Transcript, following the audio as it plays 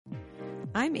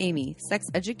I'm Amy, sex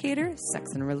educator,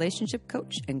 sex and relationship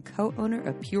coach, and co-owner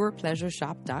of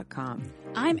PurePleasureShop.com.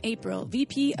 I'm April,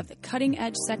 VP of the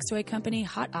cutting-edge sex toy company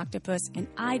Hot Octopus, and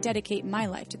I dedicate my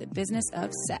life to the business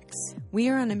of sex. We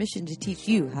are on a mission to teach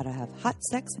you how to have hot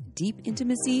sex, deep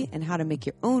intimacy, and how to make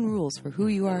your own rules for who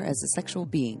you are as a sexual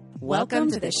being.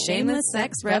 Welcome to the Shameless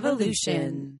Sex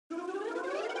Revolution.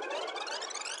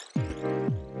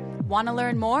 Want to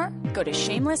learn more? Go to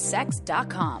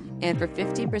shamelesssex.com. And for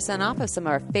 15% off of some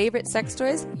of our favorite sex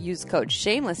toys, use code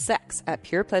SHAMELESSSEX at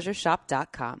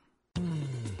PurePleasureShop.com.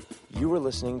 You were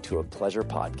listening to a Pleasure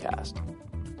podcast.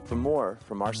 For more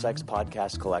from our sex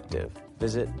podcast collective,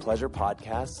 visit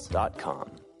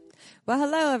pleasurepodcasts.com. Well,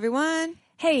 hello, everyone.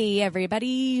 Hey,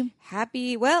 everybody.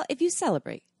 If you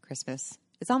celebrate Christmas,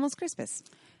 it's almost Christmas.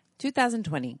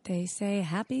 2020. They say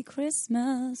Happy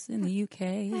Christmas in the UK.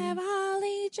 Have a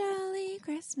holly jolly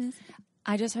Christmas.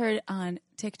 I just heard on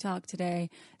TikTok today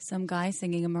some guy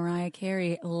singing a Mariah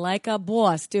Carey like a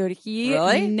boss, dude. He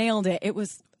Really? nailed it. It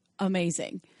was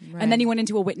amazing. Right. And then he went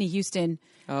into a Whitney Houston.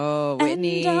 Oh,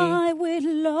 Whitney. And I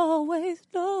will always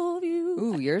love you.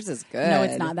 Ooh, yours is good. No,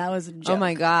 it's not. That was a joke. Oh,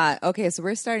 my God. Okay, so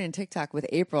we're starting TikTok with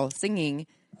April singing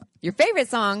your favorite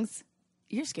songs.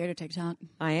 You're scared of TikTok.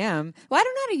 I am. Well, I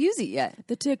don't know how to use it yet.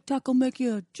 The TikTok will make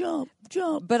you jump.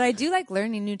 But I do like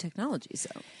learning new technology, so.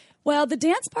 Well, the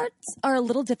dance parts are a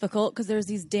little difficult because there's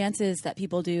these dances that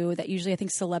people do that usually I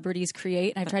think celebrities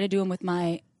create. And I've tried to do them with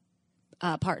my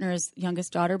partner's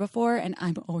youngest daughter before, and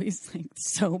I'm always like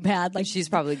so bad. Like She's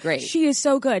probably great. She is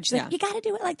so good. She's Yeah. like, you got to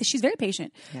do it like this. She's very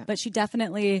patient, Yeah. but she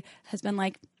definitely has been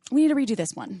like, we need to redo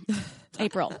this one.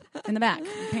 April in the back,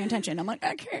 paying attention. I'm like,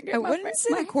 I can't get I my wouldn't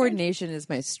say the coordination is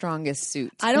my strongest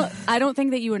suit. I don't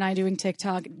think that you and I doing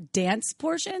TikTok dance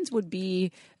portions would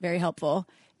be very helpful.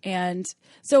 And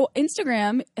so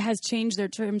Instagram has changed their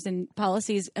terms and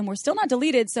policies, and we're still not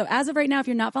deleted. So as of right now, if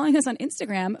you're not following us on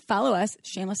Instagram, follow us,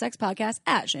 Shameless Sex Podcast,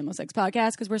 at Shameless Sex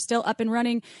Podcast, because we're still up and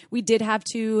running. We did have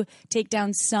to take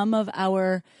down some of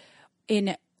our,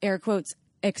 in air quotes,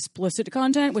 explicit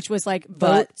content, which was like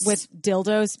vote Butts. with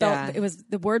dildos. Spelled, Yeah. It was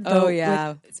the word Oh, vote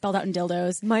yeah. spelled out in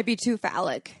dildos. Might be too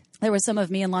phallic. There was some of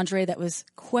me in lingerie that was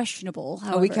questionable.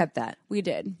 However, We kept that. We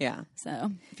did. Yeah. So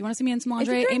if you want to see me in some If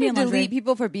lingerie, you're trying Amy to in lingerie. delete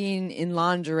people for being in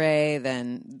lingerie,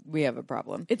 then we have a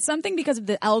problem. It's something because of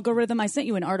the algorithm. I sent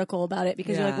you an article about it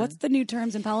because you're like, Yeah. what's the new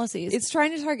terms and policies? It's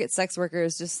trying to target sex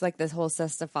workers, just like this whole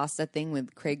Sesta Fosta thing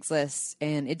with Craigslist.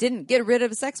 And it didn't get rid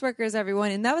of sex workers, everyone.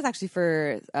 And that was actually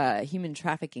for human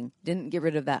trafficking. Didn't get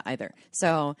rid of that either.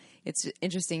 So it's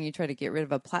interesting you try to get rid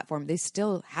of a platform. They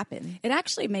still happen. It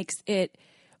actually makes it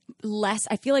less.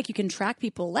 I feel like you can track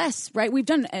people less, right? We've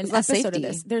done an less episode safety.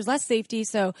 of this. There's less safety.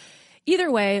 So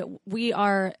either way, we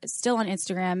are still on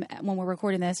Instagram when we're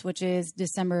recording this, which is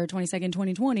December 22nd,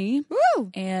 2020.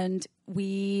 Woo! And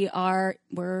we're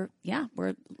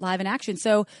live in action.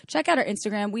 So check out our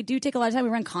Instagram. We do take a lot of time. We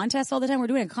run contests all the time. We're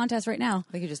doing a contest right now.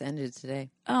 I think it just ended today.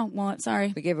 Oh, well,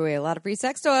 sorry. We gave away a lot of free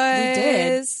sex toys. We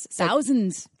did. So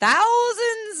Thousands.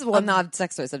 Well, not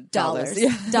sex toys, of dollars.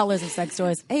 Dollars. Dollars of sex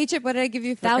toys. Hey, Chip, what did I give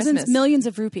you for Thousands, Christmas? millions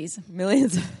of rupees.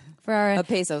 Millions For our of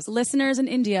pesos. listeners in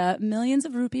India, millions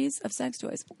of rupees of sex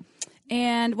toys.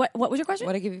 And what was your question?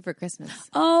 What did I give you for Christmas?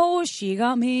 Oh, she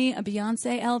got me a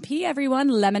Beyonce LP, everyone.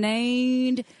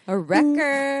 Lemonade. A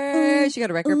record. She got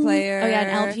a record player. Oh, yeah,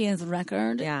 an LP is a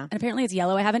record. Yeah. And apparently it's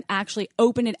yellow. I haven't actually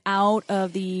opened it out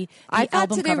of the I thought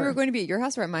album today cover. we were going to be at your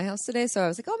house or at my house today, so I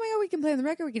was like, oh my God, we can play on the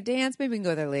record, we can dance, maybe we can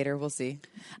go there later, we'll see.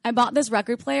 I bought this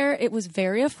record player. It was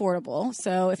very affordable.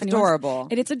 So if anyone's- adorable.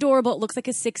 It's adorable. It looks like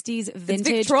a 60s vintage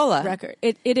Victrola. record.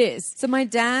 It is. So my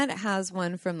dad has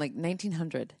one from like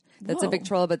 1900. That's Whoa. a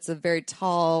Victrola, but it's a very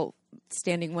tall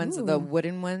standing one, so the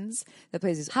wooden ones that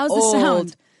plays these How's the old,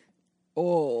 sound?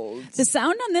 old. The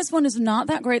sound on this one is not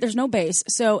that great. There's no bass.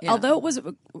 So although it was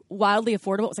wildly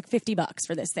affordable, it was like $50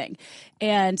 for this thing.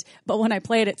 But when I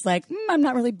play it, it's like, I'm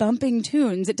not really bumping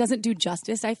tunes. It doesn't do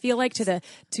justice, I feel like, to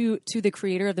the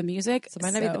creator of the music. So it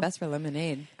might not be the best for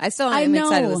Lemonade. I still I am know,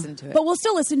 excited to listen to it. but we'll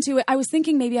still listen to it. I was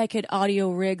thinking maybe I could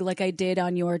audio rig like I did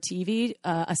on your TV,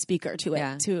 a speaker to it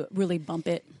Yeah. to really bump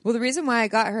it. Well, the reason why I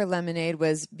got her Lemonade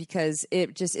was because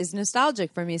it just is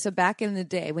nostalgic for me. So back in the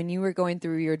day when you were going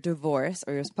through your divorce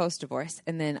or your post-divorce,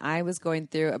 and then I was going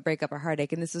through a breakup or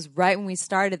heartache, and this is right when we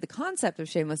started the concept of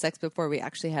Shameless Sex before we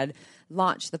actually had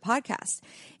launched the podcast.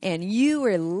 And you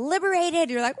were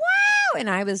liberated. You're like, wow! And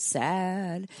I was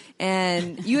sad.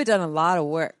 And you had done a lot of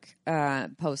work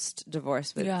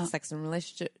post-divorce with sex and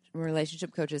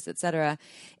relationship coaches, etc.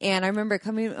 And I remember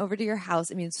coming over to your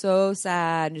house. I mean, so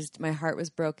sad. Just my heart was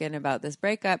broken about this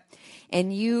breakup.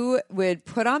 And you would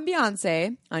put on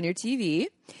Beyonce on your TV,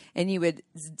 and you would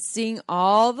sing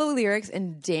all the lyrics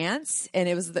and dance, and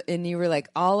it was and you were like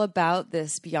all about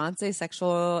this Beyonce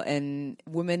sexual and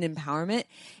woman empowerment.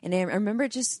 And I remember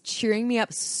it just cheering me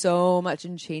up so much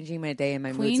and changing my day and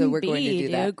my mood. So we're going to do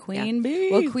that. Queen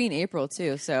Bee. Well, Queen April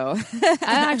too. So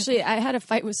I had a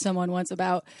fight with someone once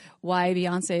about why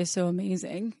Beyonce is so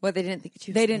amazing. Well, they didn't think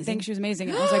she was They amazing. didn't think she was amazing.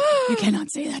 And I was like, you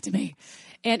cannot say that to me.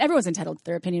 And everyone's entitled to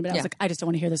their opinion, but I was like, I just don't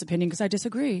want to hear this opinion because I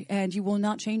disagree, and you will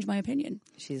not change my opinion.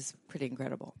 She's pretty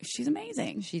incredible. She's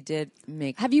amazing. She did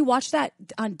make. Have you watched that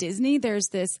on Disney? There's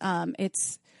this.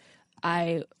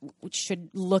 I should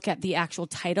look at the actual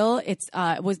title.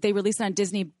 They released it on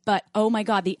Disney, but oh my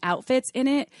god, the outfits in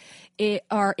it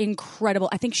are incredible.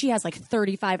 I think she has like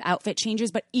 35 outfit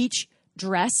changes, but each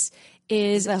dress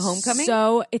is it Homecoming?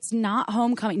 So it's not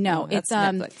Homecoming. No, that's it's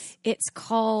Netflix. It's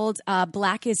called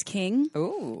Black is King.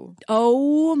 Ooh.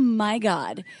 Oh my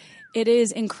god, it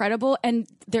is incredible, and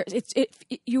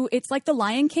it's like the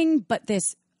Lion King, but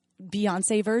this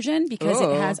Beyonce version because it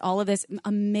has all of this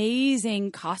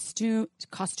amazing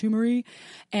costumery,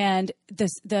 and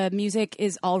the music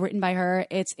is all written by her.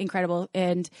 It's incredible,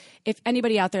 and if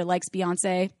anybody out there likes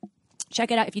Beyonce, check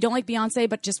it out. If you don't like Beyonce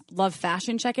but just love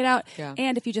fashion, check it out. Yeah.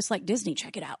 And if you just like Disney,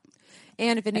 check it out.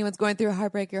 And if anyone's going through a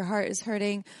heartbreak, your heart is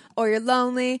hurting, or you're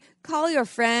lonely, call your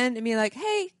friend and be like,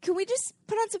 hey, can we just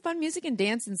put on some fun music and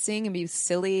dance and sing and be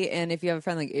silly? And if you have a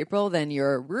friend like April, then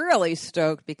you're really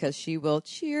stoked because she will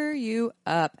cheer you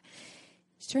up.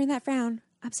 Just turn that frown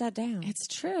upside down. It's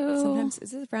true. Sometimes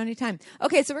this is a frowny time.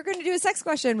 Okay, so we're going to do a sex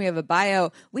question. We have a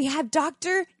bio. We have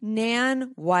Dr.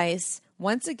 Nan Weiss.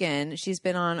 Once again, she's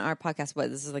been on our podcast.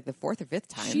 This is like the 4th or 5th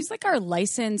time. She's like our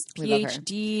licensed We love her.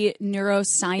 PhD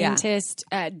neuroscientist,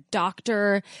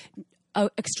 doctor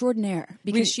extraordinaire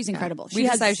because she's incredible. We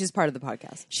decided she's part of the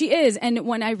podcast. She is. And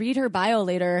when I read her bio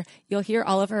later, you'll hear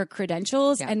all of her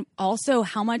credentials and also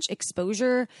how much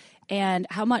exposure and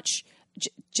how much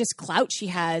just clout she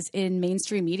has in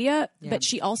mainstream media. Yeah. But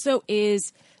she also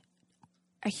is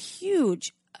a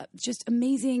huge, just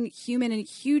amazing human and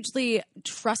hugely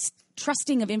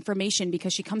trusting of information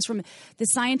because she comes from the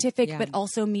scientific, but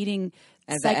also meeting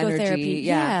psychotherapy. Energy,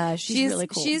 yeah, she's really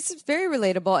cool. She's very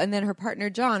relatable. And then her partner,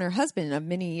 John, her husband of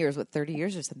many years, 30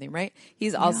 years or something, right?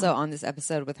 He's also on this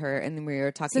episode with her. And then we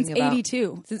were talking Since about...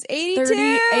 82. Since 82.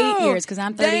 38 years because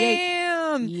I'm 38.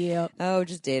 Damn. Yep. Oh,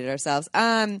 just dated ourselves.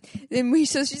 Then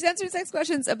so she's answered sex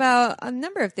questions about a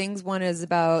number of things. One is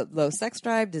about low sex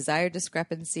drive, desire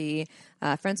discrepancy,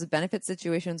 friends with benefit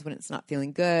situations when it's not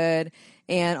feeling good,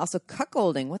 and also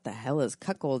cuckolding. What the hell is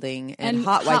cuckolding? And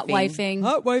hot wifing.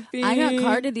 Hot wifing. I got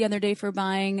carded the other day for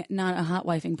buying not a hot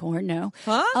wifing porn, no,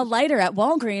 Huh? a lighter at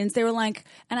Walgreens. They were like,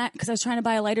 because I was trying to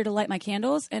buy a lighter to light my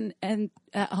candles and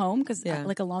at home because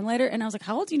like a long lighter, and I was like,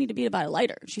 how old do you need to be to buy a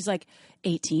lighter? She's like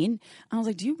 18. I was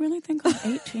like, do you really think I'm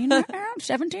 18 right now? I'm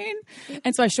 17?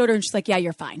 And so I showed her, and she's like, yeah,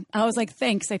 you're fine. I was like,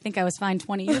 thanks. I think I was fine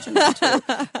 20 years from now too.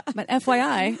 But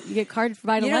FYI, you get carded for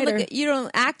buying a lighter. You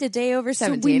don't act a day over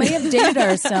 17. So we may have dated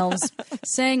ourselves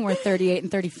saying we're 38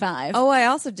 and 35. Oh, I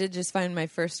also did just find my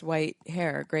first gray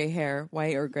hair,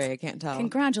 white or gray, I can't tell.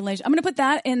 Congratulations. I'm going to put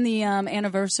that in the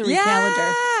anniversary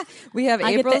calendar. We have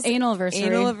I get April's the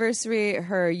anniversary.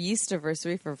 her yeast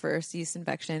anniversary for first yeast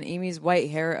infection, Amy's white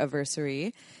hair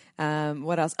anniversary.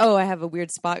 What else? Oh, I have a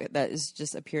weird spot that is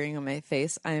just appearing on my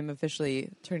face. I am officially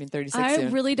turning 36 I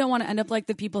soon. really don't want to end up like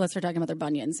the people that start talking about their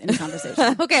bunions in a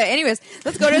conversation. Okay, anyways,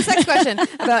 let's go to a sex question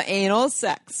about anal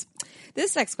sex.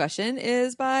 This sex question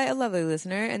is by a lovely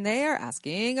listener, and they are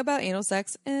asking about anal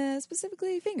sex,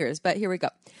 specifically fingers. But here we go.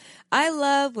 I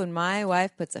love when my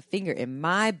wife puts a finger in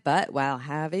my butt while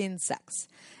having sex.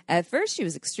 At first, she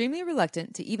was extremely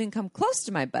reluctant to even come close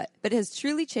to my butt, but it has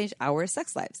truly changed our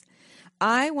sex lives.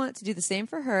 I want to do the same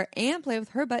for her and play with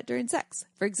her butt during sex.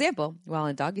 For example, while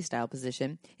in doggy style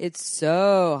position, it's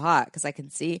so hot because I can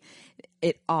see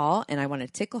it all and I want to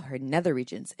tickle her nether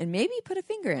regions and maybe put a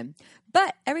finger in.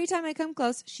 But every time I come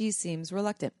close, she seems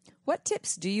reluctant. What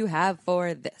tips do you have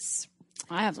for this?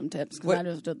 I have some tips because I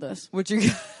just did this What you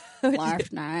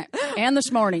last night and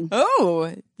this morning.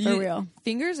 Oh, For real.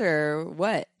 Fingers or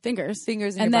what? Fingers.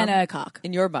 Fingers in and your then bum? a cock.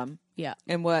 In your bum. Yeah.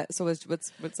 And what? So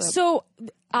what's up? So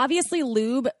obviously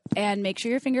lube and make sure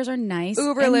your fingers are nice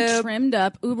Uber and lube. trimmed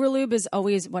up. Uber lube is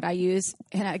always what I use.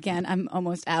 And again, I'm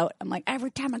almost out. I'm like,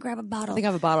 every time I grab a bottle. I think I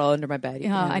have a bottle under my bed.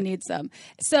 I need some.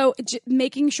 So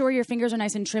making sure your fingers are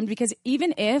nice and trimmed, because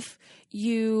even if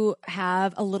you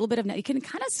have a little bit of, it can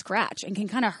kind of scratch and can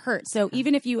kind of hurt. So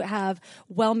even if you have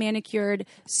well manicured,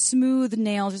 smooth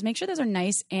nails, just make sure those are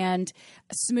nice and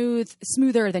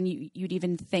smoother than you'd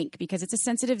even think, because it's a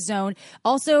sensitive zone.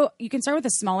 Also, you can start with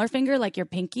a smaller finger, like your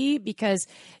pinky, because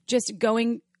just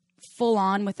going full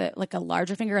on with a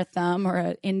larger finger, a thumb or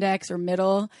an index or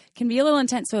middle, can be a little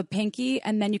intense. So a pinky,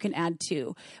 and then you can add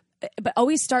 2. But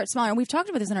always start smaller. And we've talked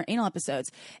about this in our anal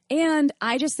episodes. And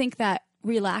I just think that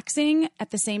relaxing at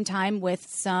the same time with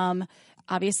some,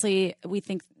 obviously we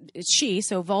think it's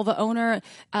so vulva owner,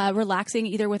 relaxing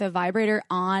either with a vibrator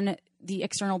on the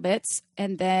external bits,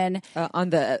 and then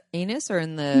on the anus or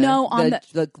in the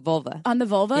the vulva, on the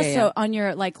vulva. Yeah. So on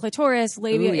your like clitoris,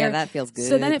 labia. Ooh, yeah, that feels good.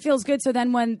 So then it feels good. So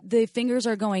then when the fingers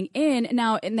are going in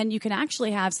now, and then you can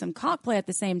actually have some cock play at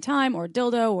the same time, or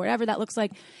dildo, or whatever that looks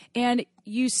like, and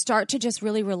you start to just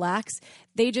really relax.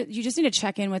 You just need to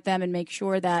check in with them and make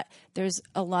sure that there's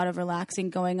a lot of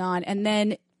relaxing going on. And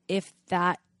then if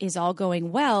that is all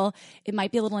going well, it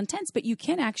might be a little intense, but you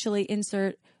can actually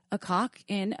insert a cock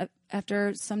in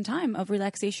after some time of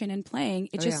relaxation and playing.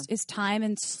 It is time,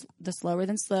 and the slower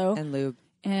than slow. And lube.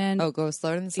 And go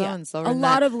slower than slow, and slower a than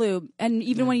lot of lube. And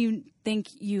even when you think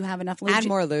you have enough lube, add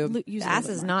more lube. Use The ass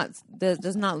is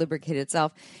does not lubricate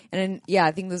itself. And then,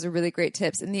 I think those are really great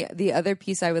tips. And the other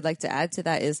piece I would like to add to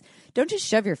that is, don't just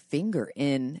shove your finger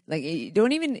in. Like,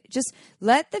 don't even, just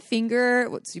let the finger,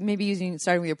 maybe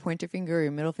starting with your pointer finger or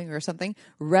your middle finger or something,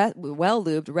 well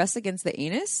lubed, rest against the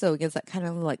anus. So against that kind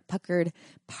of like puckered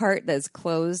part that's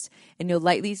closed, and you'll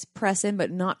lightly press in, but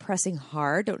not pressing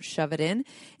hard. Don't shove it in.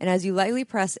 And as you lightly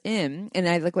press in, and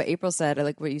I like what April said, I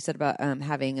like what you said about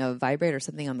having a vibrate or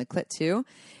something on the clit too.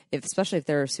 Especially if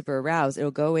they're super aroused,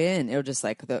 it'll go in. It'll just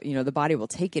like the body will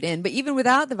take it in. But even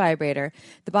without the vibrator,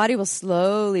 the body will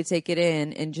slowly take it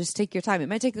in, and just take your time. It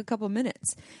might take a couple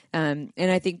minutes. And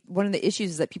I think one of the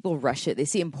issues is that people rush it. They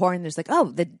see it in porn. There's like,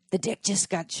 oh, the dick just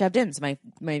got shoved in. So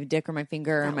my dick or my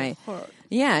finger or my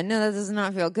that does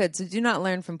not feel good. So do not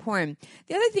learn from porn.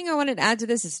 The other thing I wanted to add to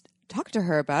this is talk to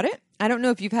her about it. I don't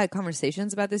know if you've had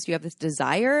conversations about this. You have this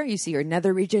desire. You see her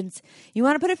nether regions. You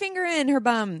want to put a finger in her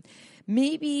bum.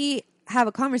 Maybe have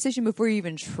a conversation before you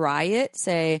even try it.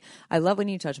 Say, I love when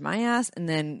you touch my ass. And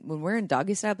then when we're in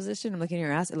doggy style position, I'm looking at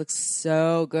your ass. It looks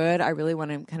so good. I really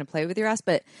want to kind of play with your ass.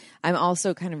 But I'm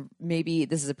also kind of, maybe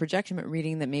this is a projection, but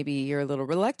reading that maybe you're a little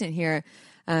reluctant here.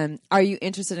 Are you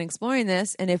interested in exploring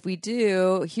this? And if we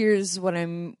do, here's what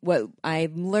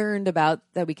I've learned about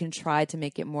that we can try to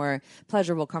make it more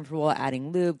pleasurable, comfortable,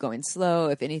 adding lube, going slow.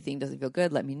 If anything doesn't feel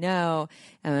good, let me know.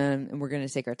 And we're going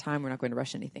to take our time. We're not going to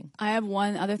rush anything. I have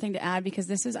one other thing to add, because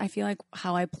this is, I feel like,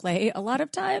 how I play a lot of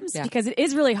times, because it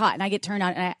is really hot and I get turned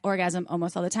on and I orgasm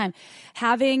almost all the time.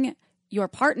 Having your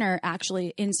partner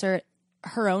actually insert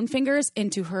her own fingers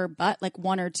into her butt, like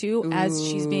 1 or 2, as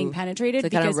she's being penetrated, to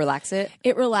kind of relax it.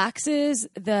 It relaxes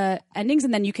the endings,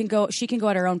 and then she can go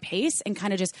at her own pace and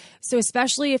kind of just, so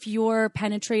especially if you're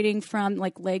penetrating from,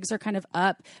 like, legs are kind of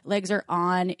up, legs are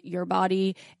on your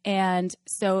body, and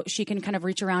so she can kind of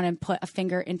reach around and put a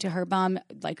finger into her bum,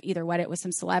 like either wet it with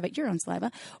some saliva, your own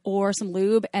saliva, or some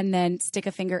lube, and then stick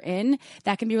a finger in.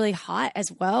 That can be really hot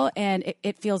as well, and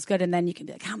it feels good. And then you can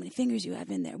be like, how many fingers you have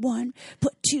in there? 1,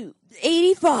 put 2.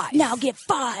 85. Now get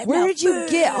 5. Where did you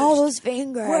get all those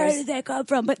fingers? Where did they come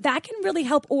from? But that can really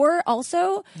help. Or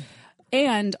also,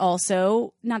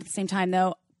 not at the same time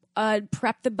though,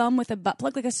 prep the bum with a butt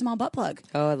plug, like a small butt plug.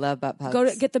 Oh, I love butt plugs. Go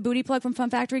to get the booty plug from Fun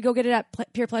Factory. Go get it at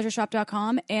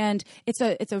purepleasureshop.com. And it's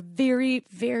a very,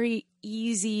 very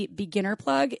easy beginner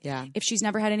plug. Yeah. If she's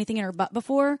never had anything in her butt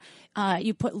before,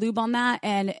 you put lube on that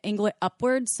and angle it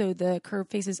upwards so the curve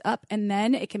faces up, and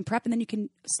then it can prep, and then you can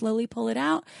slowly pull it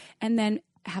out and then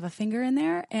have a finger in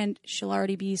there, and she'll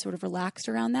already be sort of relaxed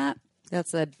around that.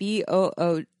 That's a BOOTIE.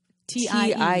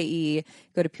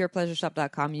 Go to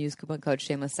purepleasureshop.com. Use coupon code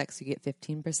SHAMELESSSEX. You get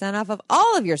 15% off of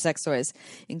all of your sex toys,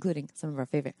 including some of our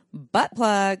favorite butt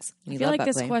plugs. I feel like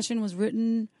this question was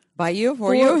written by you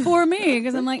for me,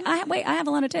 because I'm like, I have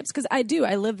a lot of tips, because I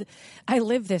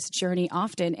live this journey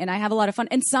often, and I have a lot of fun.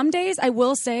 And some days, I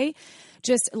will say,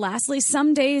 just lastly,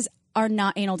 some days are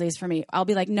not anal days for me. I'll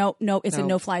be like, no, it's a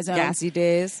no-fly zone. Gassy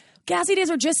days,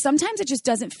 or just sometimes it just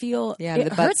doesn't feel. Yeah,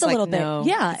 it hurts a little bit.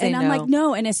 Yeah, and I'm like,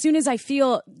 no. And as soon as I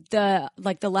feel the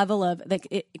level of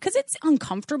because it's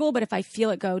uncomfortable, but if I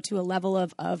feel it go to a level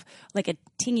of like a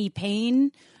tingy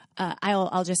pain,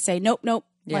 I'll just say nope.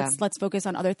 Yeah. Let's focus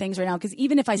on other things right now, because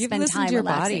even if I spend time to your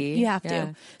relaxing, body. You have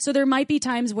to. So there might be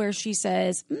times where she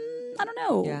says, I don't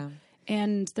know. Yeah.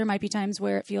 And there might be times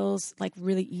where it feels like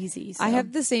really easy. So. I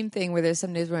have the same thing where there's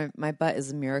some days where my butt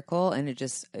is a miracle and it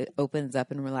opens up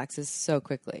and relaxes so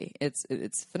quickly. It's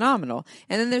phenomenal.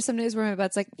 And then there's some days where my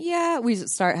butt's like, we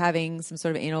start having some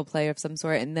sort of anal play of some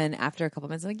sort. And then after a couple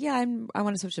minutes, I'm like, I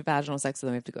want to switch to vaginal sex. So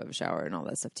then we have to go have a shower and all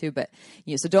that stuff too. But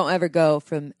so don't ever go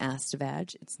from ass to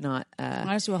vag. It's not, I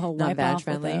just do a whole not wipe vag off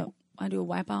friendly. I do a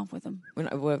wipe off with them.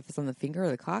 What if it's on the finger or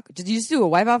the cock? Did you just do a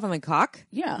wipe off on the cock?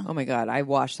 Yeah. Oh my God, I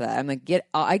wash that. I'm like,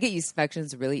 I get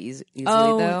infections really easily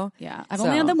though. Yeah. I've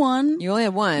only had the one. You only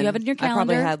had one. You have it in your I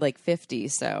probably calendar? had like 50.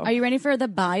 So Are you ready for the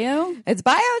bio? it's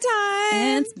bio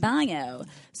time. It's bio.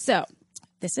 So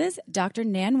this is Dr.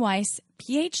 Nan Weiss,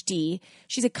 PhD.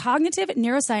 She's a cognitive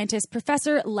neuroscientist,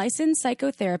 professor, licensed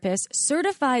psychotherapist,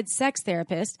 certified sex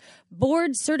therapist,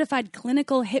 board certified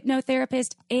clinical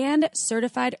hypnotherapist, and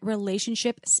certified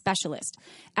relationship specialist.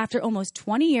 After almost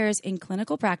 20 years in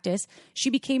clinical practice, she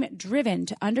became driven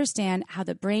to understand how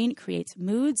the brain creates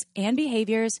moods and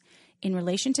behaviors in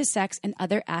relation to sex and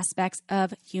other aspects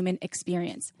of human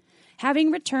experience.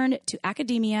 Having returned to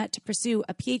academia to pursue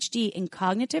a PhD in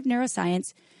cognitive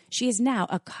neuroscience, she is now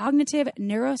a cognitive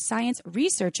neuroscience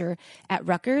researcher at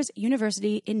Rutgers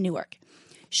University in Newark.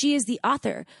 She is the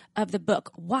author of the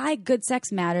book Why Good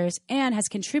Sex Matters and has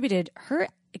contributed her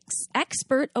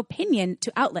expert opinion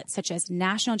to outlets such as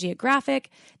National Geographic,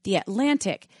 The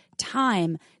Atlantic,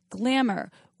 Time,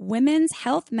 Glamour, Women's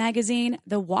Health Magazine,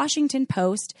 The Washington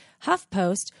Post,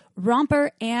 HuffPost,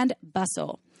 Romper, and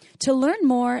Bustle. To learn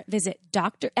more, visit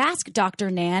Ask Dr.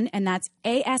 Nan, and that's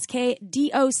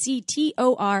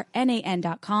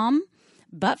AskDoctorNan.com.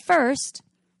 But first,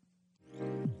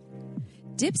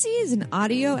 Dipsea is an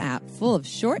audio app full of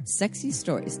short, sexy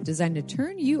stories designed to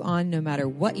turn you on no matter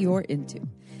what you're into.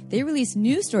 They release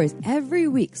new stories every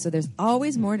week, so there's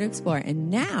always more to explore. And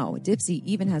now, Dipsea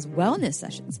even has wellness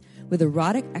sessions with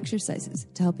erotic exercises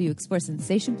to help you explore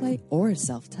sensation play or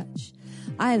self-touch.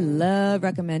 I love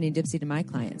recommending Dipsea to my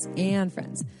clients and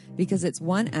friends because it's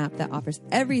one app that offers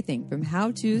everything from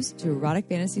how-tos to erotic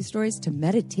fantasy stories to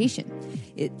meditation.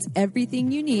 It's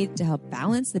everything you need to help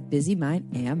balance the busy mind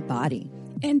and body.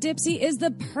 And Dipsea is the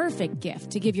perfect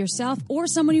gift to give yourself or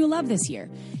someone you love this year.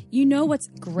 You know what's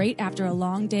great after a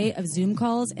long day of Zoom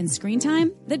calls and screen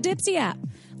time? The Dipsea app.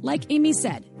 Like Amy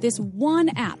said, this one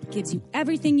app gives you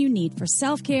everything you need for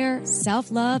self-care,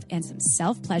 self-love, and some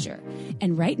self-pleasure.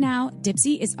 And right now,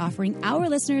 Dipsea is offering our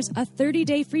listeners a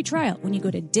 30-day free trial when you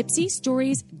go to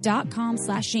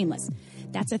dipseastories.com/shameless.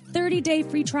 That's a 30-day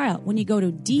free trial when you go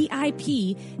to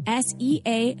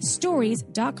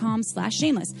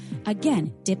dipseastories.com/shameless.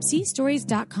 Again,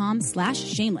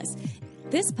 dipseastories.com/shameless.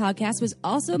 This podcast was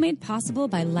also made possible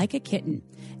by Like a Kitten.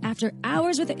 After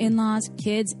hours with the in-laws,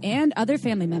 kids, and other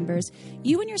family members,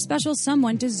 you and your special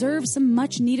someone deserve some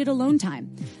much-needed alone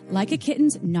time. Like a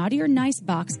Kitten's Naughty or Nice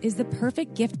box is the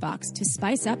perfect gift box to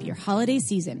spice up your holiday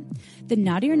season. The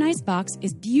Naughty or Nice box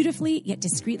is beautifully yet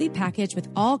discreetly packaged with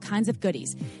all kinds of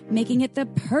goodies, making it the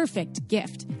perfect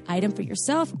gift item for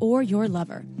yourself or your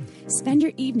lover. Spend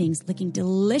your evenings licking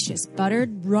delicious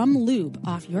buttered rum lube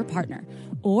off your partner.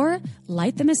 Or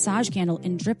light the massage candle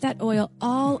and drip that oil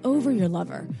all over your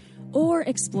lover. Or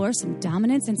explore some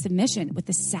dominance and submission with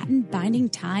the satin binding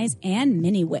ties and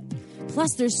mini whip.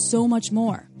 Plus, there's so much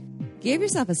more. Give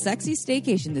yourself a sexy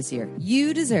staycation this year.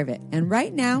 You deserve it. And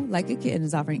right now, Like a Kitten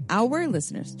is offering our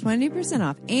listeners 20%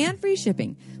 off and free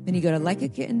shipping when you go to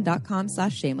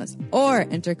likeakitten.com/shameless or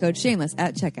enter code shameless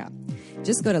at checkout.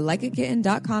 Just go to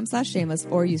likeakitten.com/shameless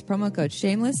or use promo code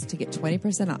shameless to get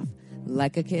 20% off.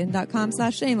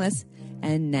 likeakitten.com/shameless.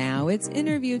 And now it's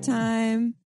interview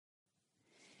time.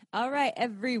 All right,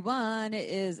 everyone, it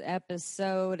is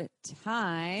episode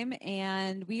time,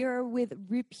 and we are with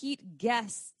repeat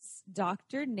guests,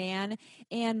 Dr. Nan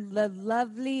and the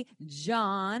lovely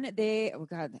John.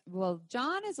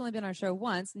 John has only been on our show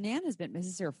once. Nan has been, this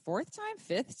is her fourth time,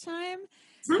 fifth time?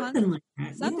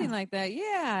 Something like that.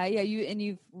 Yeah.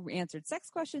 You've answered sex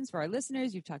questions for our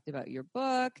listeners. You've talked about your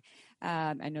book.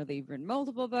 I know that you've written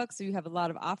multiple books, so you have a lot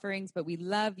of offerings, but we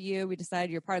love you. We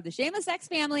decided you're part of the Shameless Sex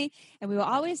family, and we will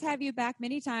always have you back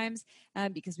many times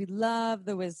because we love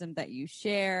the wisdom that you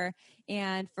share.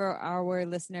 And for our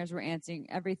listeners, we're answering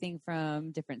everything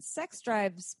from different sex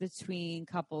drives between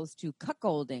couples to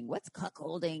cuckolding. What's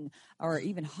cuckolding? Or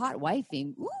even hot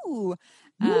wifing. Ooh.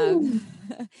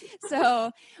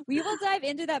 So we will dive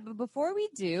into that. But before we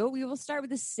do, we will start with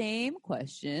the same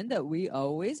question that we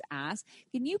always ask.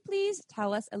 Can you please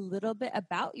tell us a little bit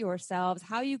about yourselves,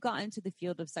 how you got into the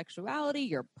field of sexuality,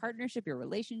 your partnership, your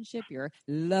relationship, your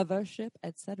lovership,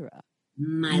 etc.?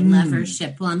 My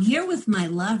lovership. Well, I'm here with my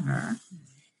lover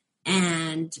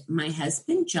and my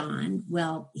husband, John.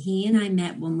 Well, he and I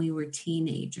met when we were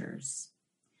teenagers.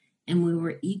 And we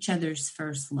were each other's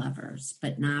first lovers,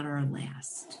 but not our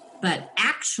last. But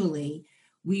actually,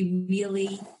 we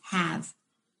really have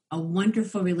a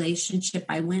wonderful relationship.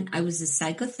 I was a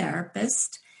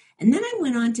psychotherapist, and then I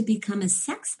went on to become a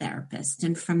sex therapist.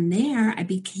 And from there, I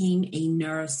became a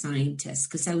neuroscientist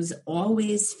because I was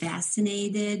always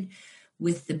fascinated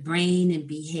with the brain and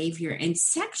behavior. And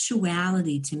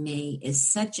sexuality to me is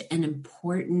such an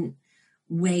important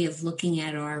way of looking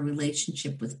at our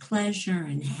relationship with pleasure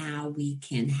and how we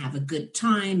can have a good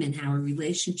time and how our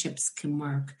relationships can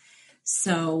work.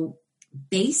 So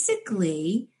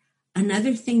basically,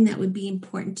 another thing that would be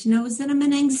important to know is that I'm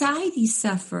an anxiety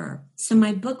sufferer. So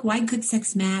my book, Why Good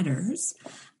Sex Matters,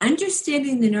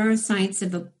 Understanding the Neuroscience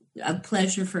of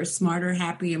Pleasure for a Smarter,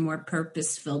 Happier, More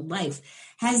Purpose-Filled Life,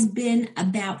 has been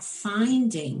about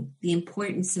finding the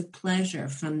importance of pleasure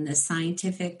from the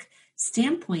scientific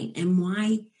standpoint and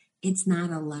why it's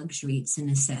not a luxury, it's a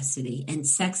necessity. And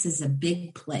sex is a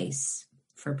big place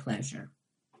for pleasure.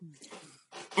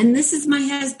 And this is my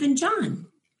husband, John.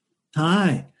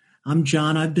 Hi, I'm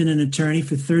John. I've been an attorney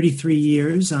for 33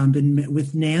 years. I've been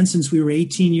with Nan since we were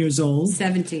 18 years old.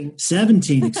 17,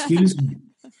 excuse me.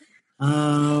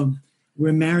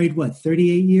 We're married,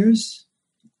 38 years?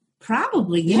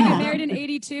 Probably, Yeah, yeah. married in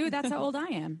 82. That's how old I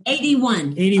am.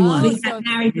 81. 81. We got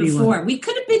married 81. before. We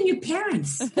could have been your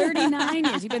parents. 39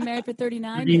 years. You've been married for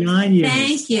 39 39 years.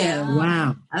 Thank you.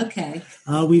 Wow. Okay.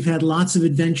 We've had lots of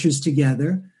adventures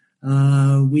together.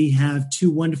 We have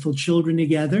 2 wonderful children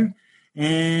together.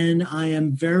 And I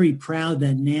am very proud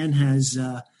that Nan has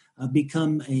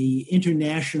become an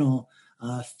international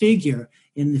figure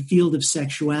in the field of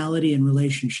sexuality and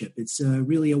relationship. It's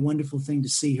really a wonderful thing to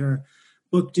see her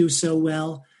book do so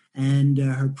well and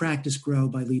her practice grow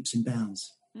by leaps and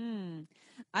bounds.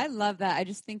 I love that. I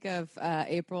just think of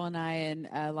April and I and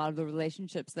a lot of the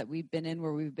relationships that we've been in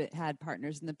where we've had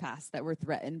partners in the past that were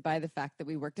threatened by the fact that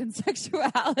we worked in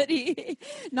sexuality,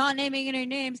 not naming any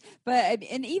names. But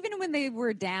and even when they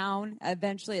were down,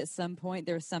 eventually at some point,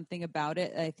 there was something about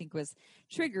it I think was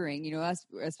triggering, us,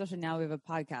 especially now we have a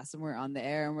podcast and we're on the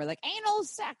air and we're like anal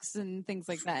sex and things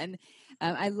like that. And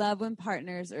I love when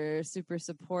partners are super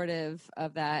supportive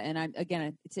of that. And I'm,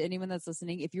 again, to anyone that's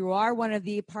listening, if you are one of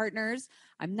the partners,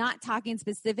 I'm not talking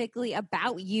specifically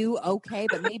about you, okay,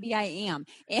 but maybe I am.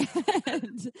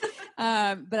 And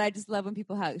but I just love when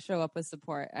people show up with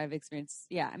support. I've experienced,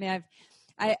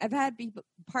 I've had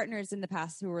partners in the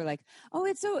past who were like, oh,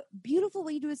 it's so beautiful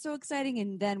what you do, it's so exciting.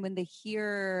 And then when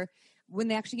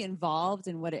they actually get involved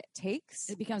in what it takes,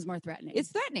 it becomes more threatening.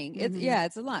 It's threatening. Mm-hmm.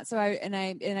 It's a lot. So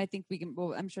I think we can,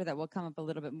 I'm sure that will come up a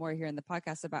little bit more here in the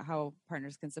podcast about how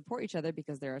partners can support each other,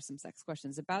 because there are some sex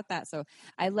questions about that. So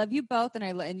I love you both.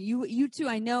 And you two,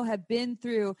 I know, have been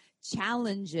through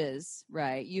challenges,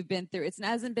 right? You've been through, it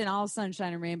hasn't been all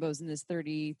sunshine and rainbows in this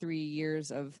 33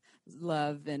 years of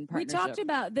love and partnership. We talked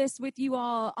about this with you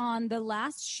all on the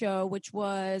last show, which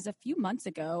was a few months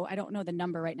ago. I don't know the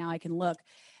number right now. I can look.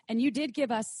 And you did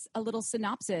give us a little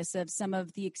synopsis of some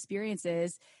of the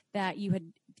experiences that you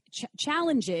had,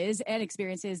 challenges and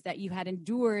experiences that you had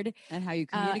endured and how you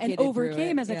communicated and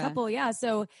overcame as a yeah. couple. Yeah.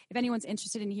 So if anyone's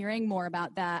interested in hearing more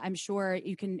about that, I'm sure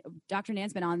you can. Dr.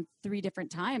 Nan's been on 3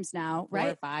 different times now,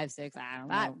 right? 4, 5, 6. I don't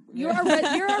know.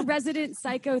 You're a resident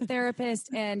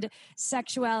psychotherapist and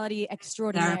sexuality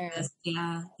extraordinaire. Therapist.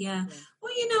 Yeah.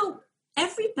 Well,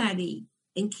 everybody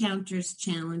encounters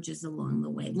challenges along the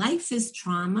way. Life is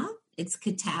trauma. It's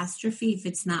catastrophe. If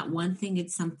it's not one thing,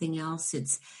 it's something else.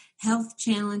 It's health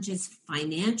challenges,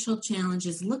 financial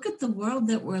challenges. Look at the world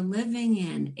that we're living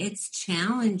in. It's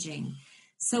challenging.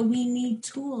 So we need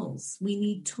tools. We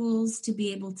need tools to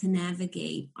be able to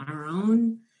navigate our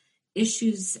own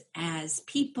issues as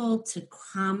people, to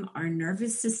calm our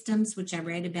nervous systems, which I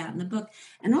write about in the book,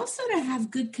 and also to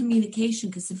have good communication.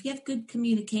 Because if you have good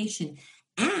communication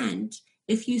and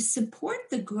if you support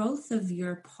the growth of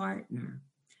your partner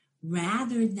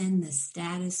rather than the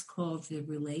status quo of the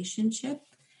relationship,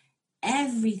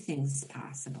 everything's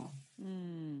possible.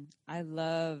 I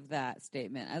love that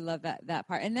statement. I love that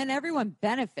part. And then everyone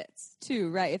benefits too,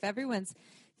 right? If everyone's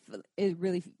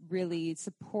really, really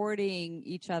supporting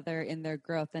each other in their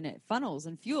growth, then it funnels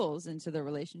and fuels into the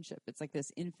relationship. It's like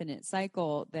this infinite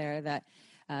cycle there that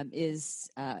is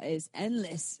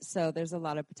endless. So there's a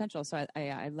lot of potential. So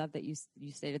I love that you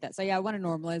stated that. So I want to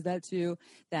normalize that too,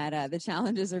 that the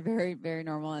challenges are very, very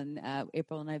normal, and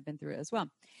April and I have been through it as well.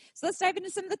 So let's dive into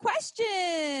some of the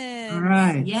questions. All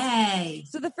right. Yay.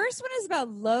 So the first one is about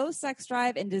low sex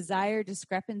drive and desire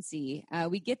discrepancy.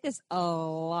 We get this a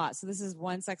lot. So this is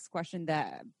one sex question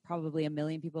that probably 1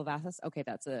 million people have asked us. Okay,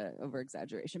 that's a over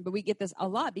exaggeration, but we get this a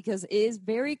lot because it is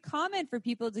very common for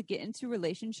people to get into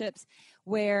relationships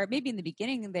where maybe in the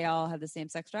beginning they all have the same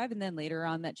sex drive, and then later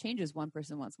on that changes. One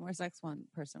person wants more sex, one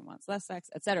person wants less sex,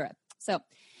 etc. So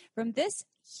from this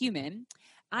human,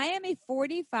 I am a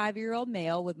 45-year-old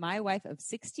male with my wife of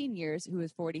 16 years who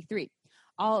is 43.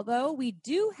 Although we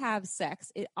do have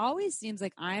sex, it always seems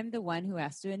like I'm the one who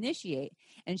has to initiate,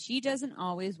 and she doesn't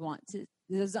always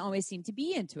seem to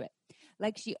be into it.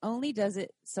 Like she only does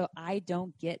it so I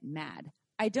don't get mad.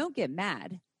 I don't get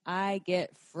mad. I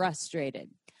get frustrated.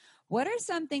 What are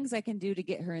some things I can do to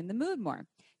get her in the mood more?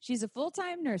 She's a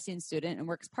full-time nursing student and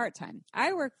works part-time.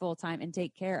 I work full-time and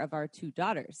take care of our 2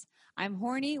 daughters. I'm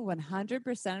horny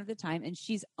 100% of the time, and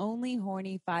she's only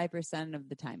horny 5% of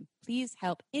the time. Please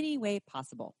help any way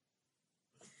possible.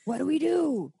 What do we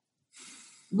do?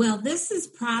 Well, this is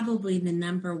probably the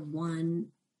number one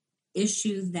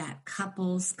issue that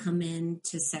couples come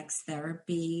into sex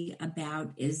therapy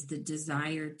about is the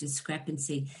desire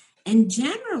discrepancy. And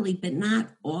generally, but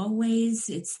not always,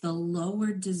 it's the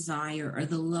lower desire or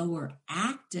the lower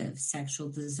active sexual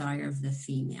desire of the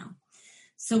female.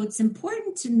 So it's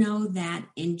important to know that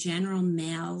in general,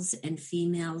 males and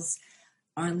females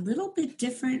are a little bit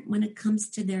different when it comes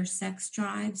to their sex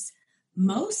drives.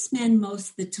 Most men,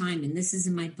 most of the time, and this is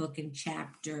in my book in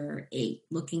chapter 8,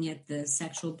 looking at the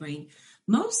sexual brain,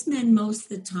 most men, most of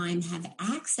the time, have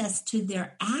access to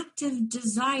their active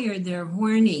desire. They're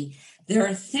horny.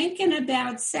 They're thinking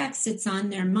about sex. It's on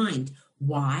their mind.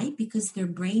 Why? Because their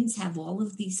brains have all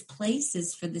of these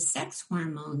places for the sex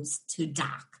hormones to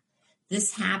dock.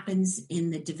 This happens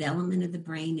in the development of the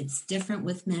brain. It's different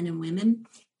with men and women.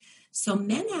 So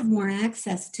men have more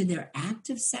access to their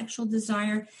active sexual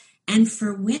desire, and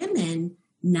for women,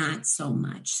 not so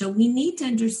much. So we need to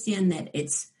understand that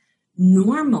it's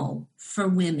normal for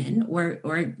women,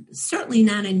 or certainly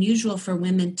not unusual for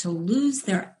women, to lose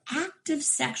their active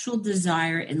sexual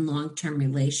desire in long-term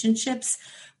relationships,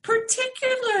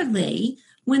 particularly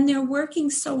when they're working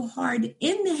so hard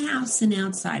in the house and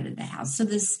outside of the house. So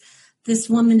this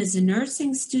woman is a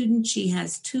nursing student. She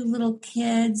has 2 little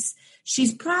kids.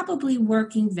 She's probably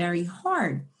working very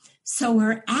hard. So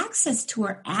her access to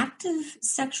her active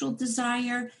sexual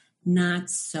desire, not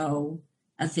so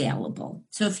available.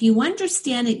 So if you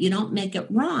understand it, you don't make it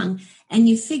wrong, and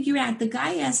you figure out the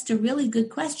guy asked a really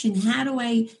good question. How do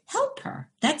I help her?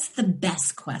 That's the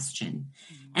best question.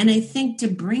 And I think to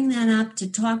bring that up, to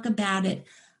talk about it,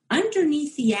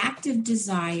 underneath the active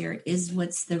desire is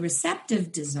what's the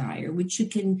receptive desire, which you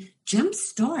can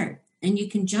jumpstart. And you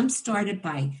can jumpstart it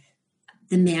by,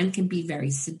 the man can be very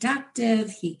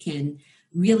seductive. He can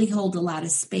really hold a lot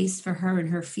of space for her and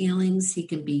her feelings. He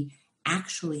can be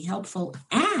actually helpful.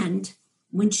 And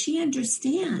when she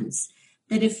understands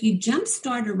that if you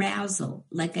jumpstart arousal,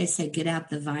 like I said, get out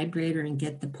the vibrator and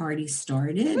get the party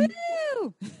started.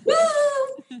 Woo! Woo!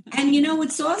 And you know,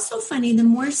 it's also funny, the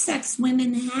more sex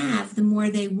women have, the more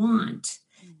they want.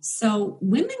 So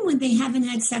women, when they haven't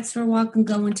had sex for a while, can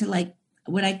go into like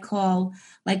what I call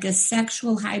like a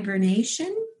sexual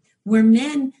hibernation, where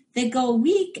men, they go a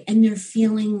week and they're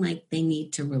feeling like they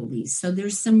need to release. So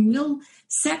there's some real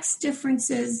sex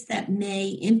differences that may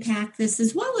impact this,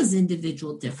 as well as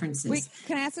individual differences. Wait,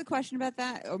 can I ask a question about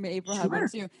that? Or maybe April have one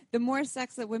too. The more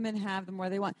sex that women have, the more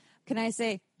they want. Can I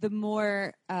say the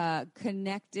more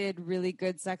connected, really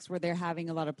good sex where they're having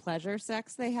a lot of pleasure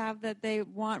sex they have that they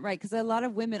want, right? Because a lot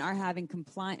of women are having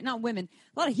not women,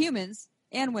 a lot of humans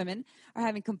and women are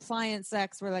having compliant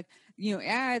sex where, like, you know,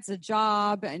 it's a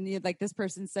job, and like this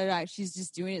person said, she's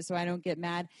just doing it so I don't get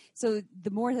mad. So the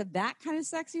more of that kind of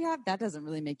sex you have, that doesn't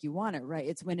really make you want it, right?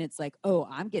 It's when it's like, oh,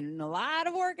 I'm getting a lot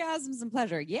of orgasms and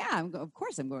pleasure. Yeah, of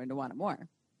course I'm going to want it more.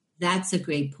 That's a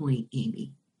great point,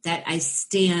 Amy. That I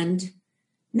stand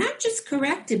not just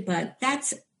corrected, but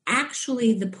that's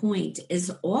actually the point, is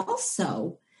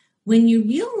also when you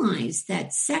realize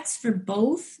that sex for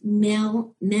both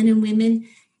men and women,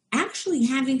 actually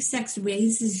having sex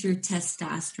raises your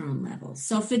testosterone levels.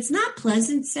 So if it's not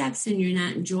pleasant sex and you're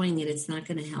not enjoying it, it's not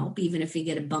going to help, even if you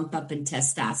get a bump up in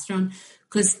testosterone,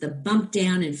 because the bump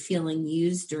down and feeling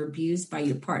used or abused by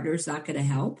your partner is not going to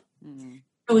help. Mm-hmm.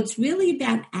 So it's really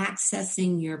about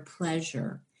accessing your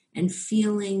pleasure and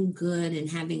feeling good and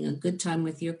having a good time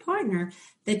with your partner.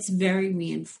 That's very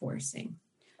reinforcing.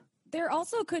 There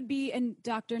also could be, and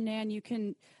Dr. Nan, you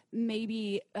can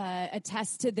maybe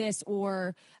attest to this,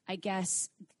 or I guess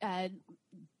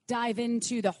dive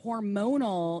into the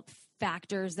hormonal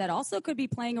factors that also could be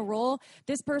playing a role.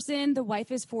 This person, the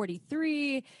wife, is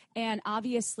 43, and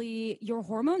obviously your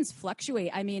hormones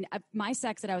fluctuate. I mean, my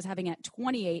sex that I was having at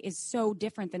 28 is so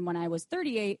different than when I was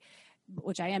 38,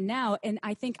 which I am now. And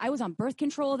I think I was on birth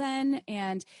control then,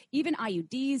 and even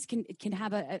IUDs can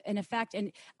have an effect.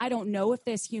 And I don't know if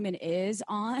this human is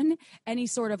on any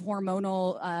sort of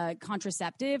hormonal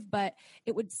contraceptive, but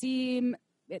it would seem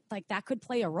like that could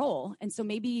play a role. And so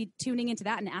maybe tuning into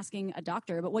that and asking a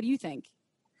doctor. But what do you think?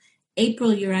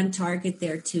 April, you're on target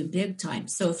there too, big time.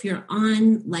 So if you're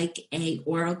on like a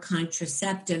oral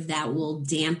contraceptive that will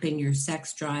dampen your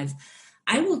sex drive,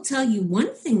 I will tell you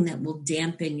one thing that will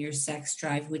dampen your sex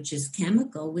drive, which is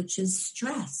chemical, which is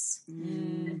stress.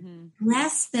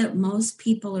 Stress that most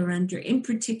people are under, in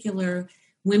particular,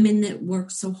 women that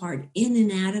work so hard in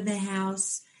and out of the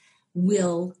house,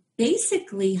 will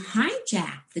basically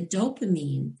hijack the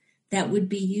dopamine that would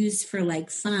be used for like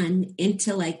fun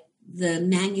into like the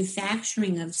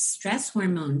manufacturing of stress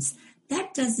hormones.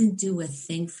 That doesn't do a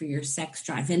thing for your sex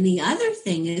drive. And the other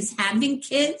thing is having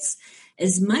kids.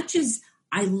 As much as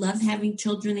I love having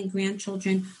children and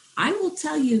grandchildren, I will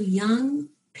tell you, young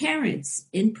parents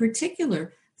in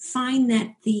particular find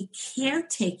that the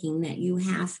caretaking that you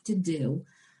have to do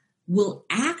will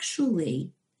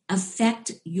actually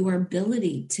affect your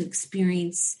ability to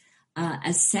experience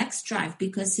a sex drive,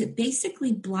 because it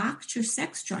basically blocks your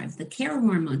sex drive, the care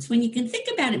hormones. When you can think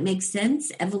about it, it makes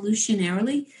sense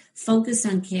evolutionarily. Focus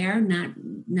on care,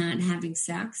 not having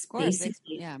sex. Of course,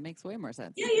 basically. it makes way more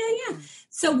sense. Yeah.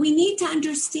 So we need to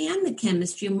understand the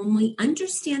chemistry, and when we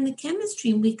understand the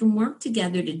chemistry and we can work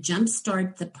together to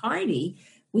jumpstart the party,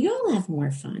 we all have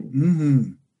more fun.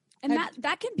 Mm-hmm. And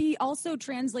that can be also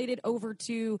translated over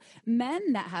to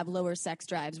men that have lower sex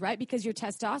drives, right? Because your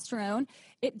testosterone,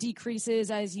 it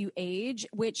decreases as you age,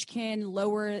 which can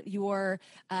lower your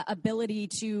ability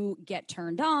to get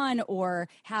turned on, or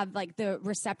have like the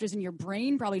receptors in your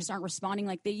brain probably just aren't responding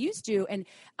like they used to. And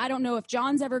I don't know if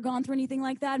John's ever gone through anything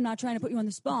like that. I'm not trying to put you on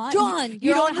the spot. John,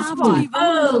 you don't have to be vulnerable.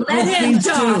 Oh, let him Please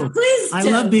talk. do. Please I do.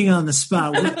 love being on the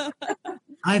spot.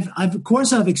 I've of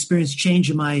course I've experienced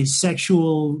change in my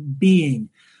sexual being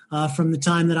from the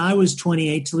time that I was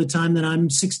 28 to the time that I'm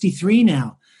 63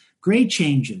 now. Great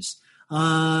changes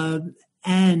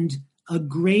and a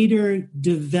greater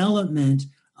development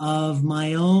of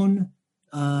my own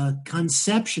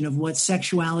conception of what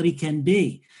sexuality can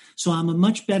be. So I'm a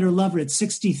much better lover at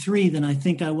 63 than I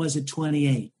think I was at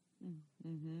 28.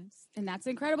 And that's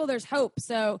incredible. There's hope.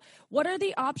 So what are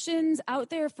the options out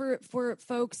there for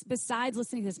folks besides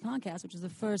listening to this podcast, which is the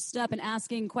first step, and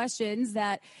asking questions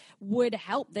that would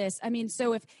help this? I mean,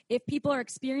 so if people are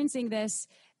experiencing this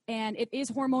and it is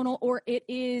hormonal, or it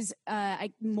is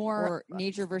more Or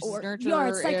nature versus nurture. yeah,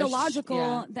 it's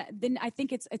psychological, then I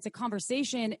think it's a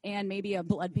conversation and maybe a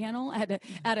blood panel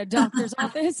at a doctor's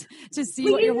office to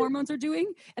see what your hormones are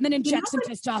doing, and then inject some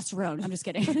testosterone. I'm just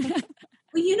kidding.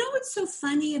 Well, you know what's so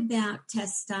funny about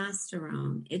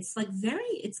testosterone? It's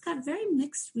got very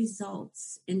mixed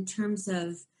results in terms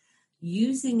of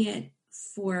using it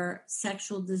for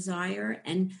sexual desire,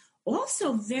 and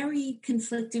also very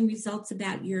conflicting results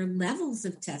about your levels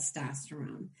of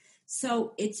testosterone.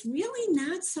 So it's really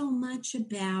not so much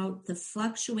about the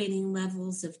fluctuating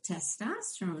levels of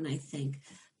testosterone, I think,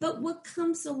 but what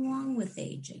comes along with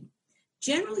aging.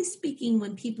 Generally speaking,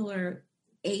 when people are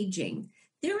aging,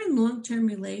 they're in long-term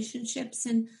relationships,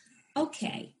 and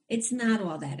okay, it's not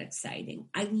all that exciting.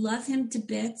 I love him to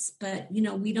bits, but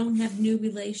we don't have new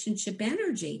relationship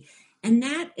energy. And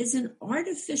that is an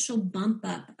artificial bump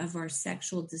up of our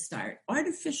sexual desire.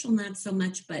 Artificial, not so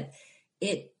much, but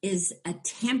it is a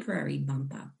temporary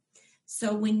bump up.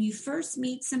 So when you first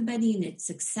meet somebody and it's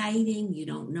exciting, you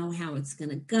don't know how it's going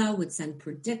to go, it's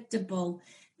unpredictable.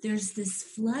 There's this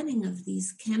flooding of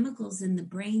these chemicals in the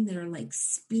brain that are like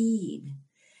speed.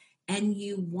 And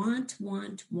you want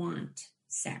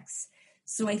sex.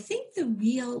 So I think the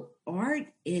real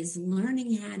art is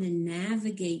learning how to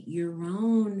navigate your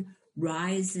own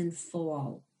rise and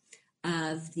fall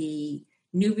of the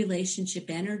new relationship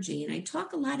energy. And I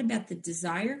talk a lot about the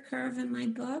desire curve in my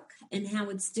book and how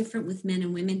it's different with men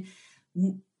and women.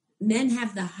 Men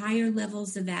have the higher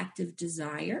levels of active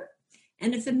desire.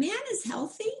 And if a man is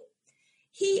healthy,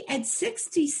 he at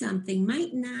 60-something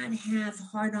might not have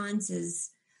hard-ons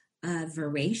as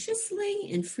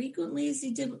voraciously and frequently as he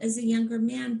did as a younger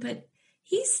man, but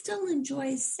he still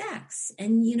enjoys sex,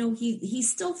 and he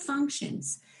still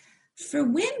functions. For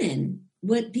women,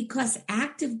 because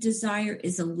active desire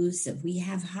is elusive, we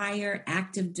have higher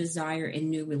active desire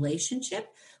in new relationship.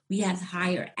 We have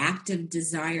higher active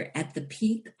desire at the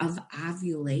peak of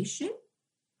ovulation.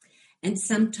 And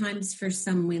sometimes for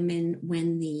some women,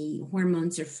 when the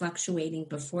hormones are fluctuating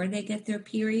before they get their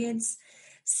periods.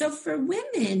 So for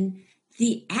women,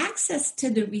 the access to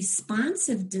the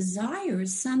responsive desire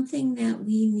is something that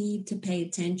we need to pay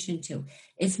attention to.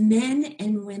 If men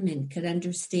and women could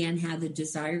understand how the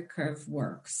desire curve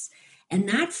works and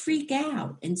not freak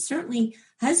out, and certainly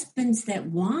husbands that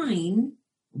whining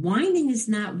is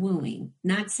not wooing,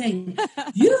 not saying,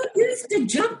 you used to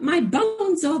jump my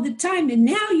bones all the time and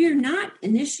now you're not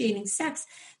initiating sex.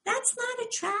 That's not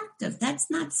attractive. That's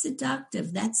not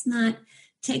seductive. That's not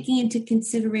taking into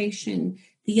consideration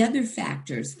the other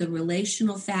factors, the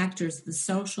relational factors, the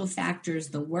social factors,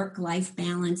 the work-life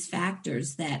balance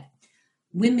factors that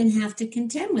women have to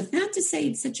contend with. Not to say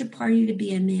it's such a party to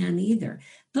be a man either,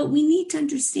 but we need to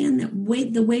understand that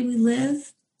the way we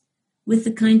live with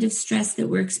the kind of stress that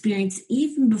we're experiencing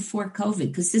even before COVID,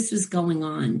 because this was going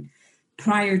on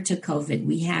prior to COVID.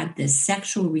 We had this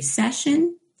sexual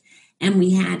recession, and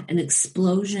we had an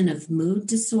explosion of mood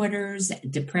disorders,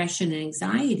 depression, and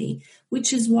anxiety,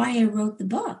 which is why I wrote the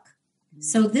book.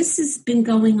 So this has been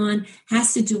going on,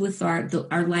 has to do with our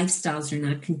lifestyles are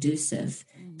not conducive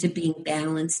to being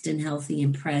balanced and healthy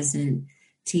and present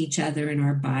to each other and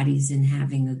our bodies and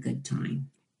having a good time.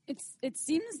 It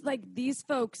seems like these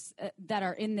folks that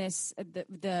are in this,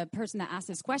 the person that asked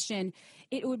this question,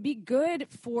 it would be good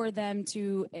for them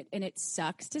to, and it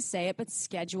sucks to say it, but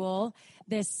schedule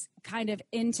this kind of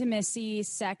intimacy,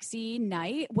 sexy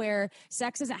night where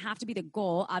sex doesn't have to be the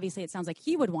goal. Obviously, it sounds like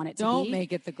he would want it to be. Don't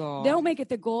make it the goal. Don't make it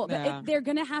the goal. Yeah. But they're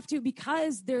going to have to,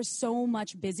 because there's so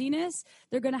much busyness,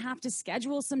 they're going to have to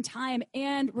schedule some time.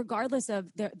 And regardless of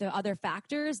the other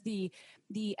factors, the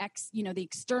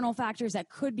external factors that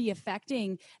could be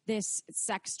affecting this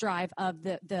sex drive of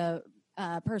the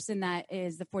person that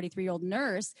is the 43-year-old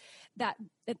nurse, that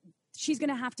she's going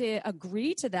to have to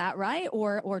agree to that, right?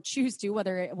 Or choose to,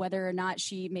 whether or not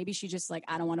maybe she just like,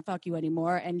 I don't want to fuck you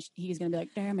anymore. And he's going to be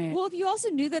like, damn it. Well, if you also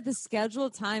knew that the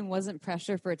scheduled time wasn't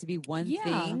pressure for it to be one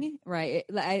thing, right?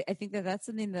 I think that's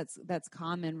something that's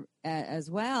common as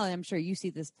well. And I'm sure you see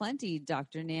this plenty,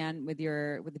 Dr. Nan, with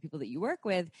the people that you work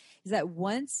with, is that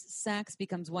once sex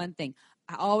becomes one thing,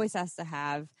 always has to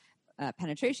have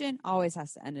penetration, always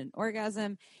has to end in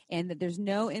orgasm, and that there's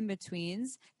no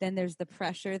in-betweens, then there's the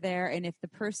pressure there. And if the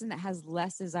person that has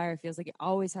less desire feels like it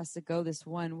always has to go this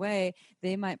one way,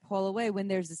 they might pull away when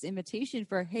there's this invitation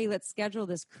for, hey, let's schedule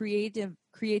this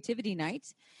creativity night,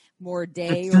 more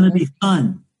day. It's going to be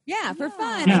fun. Yeah, for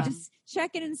fun. Yeah. And just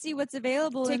check in and see what's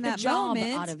available Take in the that job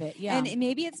moment. out of it, yeah. And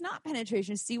maybe it's not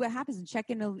penetration. See what happens and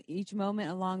check in each moment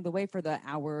along the way for the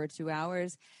hour or 2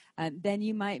 hours. Then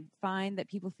you might find that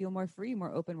people feel more free,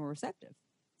 more open, more receptive.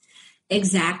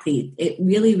 Exactly. It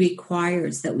really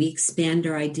requires that we expand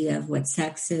our idea of what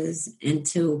sex is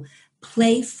into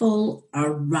playful,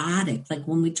 erotic. Like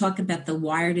when we talk about the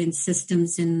wired-in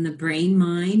systems in the brain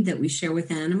mind that we share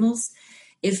with animals,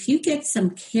 if you get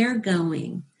some care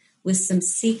going with some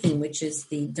seeking, which is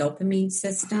the dopamine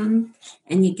system,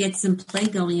 and you get some play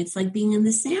going, it's like being in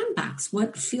the sandbox.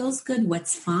 What feels good?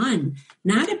 What's fun?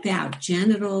 Not about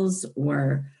genitals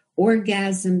or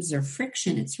orgasms or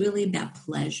friction. It's really about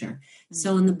pleasure. Mm-hmm.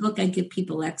 So in the book, I give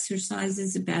people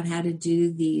exercises about how to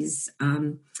do these.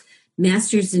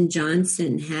 Masters and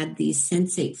Johnson had these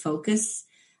sensate focus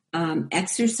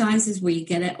exercises where you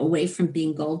get it away from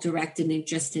being goal-directed and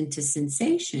just into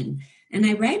sensation. And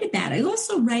I write about it. I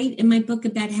also write in my book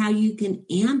about how you can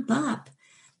amp up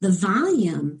the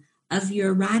volume of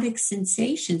your erotic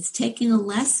sensations, taking a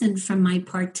lesson from my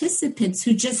participants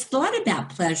who just thought about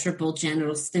pleasurable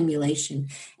genital stimulation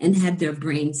and had their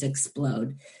brains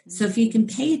explode. So if you can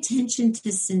pay attention to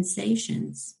the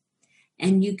sensations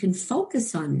and you can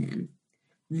focus on them,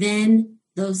 then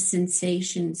those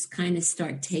sensations kind of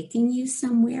start taking you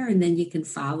somewhere, and then you can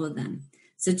follow them.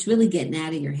 So it's really getting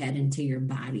out of your head into your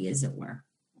body, as it were.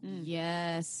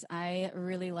 Yes, I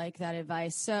really like that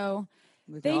advice. So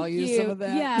we could all use some of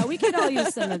that. Yeah, we could all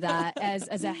use some of that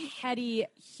as a heady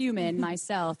human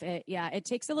myself. It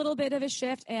takes a little bit of a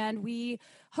shift, and we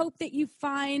hope that you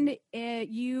find,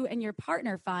 you and your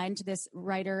partner find, this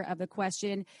writer of the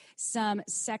question, some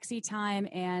sexy time,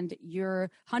 and your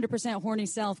 100% horny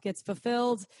self gets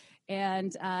fulfilled.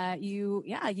 And you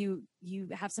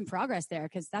have some progress there,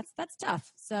 because that's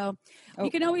tough. So you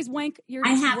can always wank your I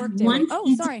have work one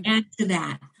thing to add to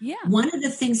that. Yeah. One of the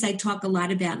things I talk a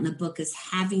lot about in the book is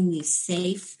having these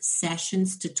safe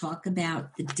sessions to talk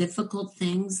about the difficult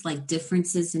things like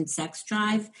differences in sex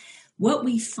drive. What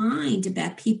we find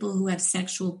about people who have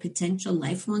sexual potential,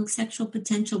 lifelong sexual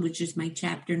potential, which is my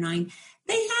chapter 9,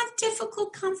 they have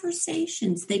difficult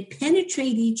conversations. They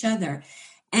penetrate each other.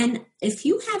 And if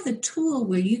you have a tool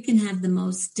where you can have the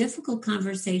most difficult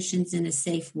conversations in a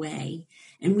safe way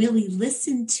and really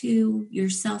listen to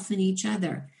yourself and each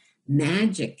other,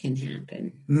 magic can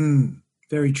happen.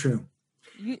 Very true.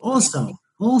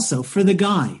 Also, for the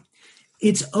guy,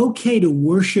 it's okay to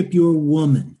worship your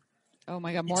woman. Oh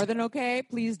my God, more than okay?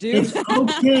 Please do. It's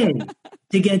okay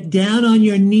to get down on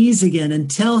your knees again and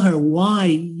tell her why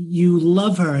you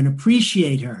love her and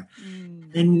appreciate her.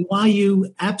 And why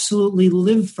you absolutely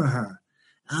live for her.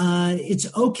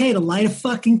 It's okay to light a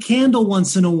fucking candle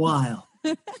once in a while.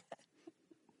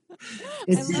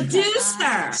 Seduce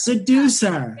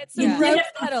her. Get some rose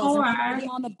petals and put them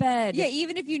on the bed. Yeah,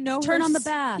 even if you know Turn her, on the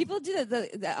bath. People do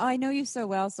that. Oh, I know you so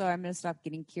well, so I'm going to stop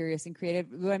getting curious and creative.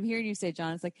 What I'm hearing you say,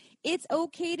 John, it's like it's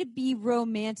okay to be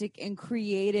romantic and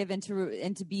creative and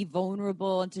to be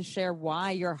vulnerable and to share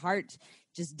why your heart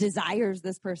just desires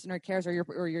this person or cares, or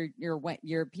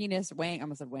your penis wang. I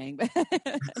almost said wang, but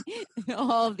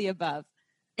all of the above.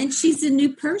 And she's a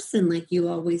new person, like you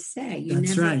always say.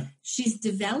 That's right. She's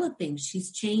developing.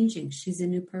 She's changing. She's a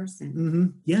new person. Mm-hmm.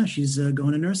 Yeah, she's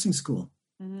going to nursing school.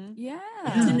 Mm-hmm. Yeah.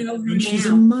 To know her and she's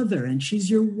a mother, and she's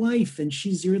your wife, and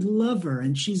she's your lover,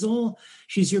 and she's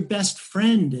your best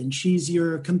friend, and she's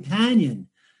your companion.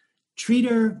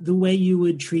 Treat her the way you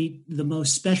would treat the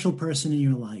most special person in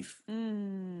your life.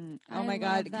 Oh my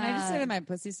God. Can I just say that my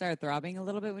pussy started throbbing a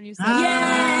little bit when you said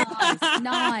that? Yeah.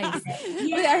 Nice.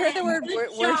 Yeah. I heard the word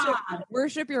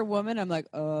worship your woman. I'm like,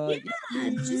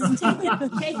 just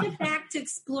take it back to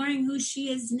exploring who she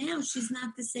is now. She's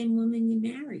not the same woman you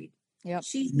married. Yep.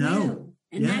 She's new.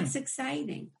 And that's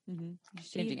exciting. Mm-hmm. She's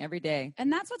changing every day.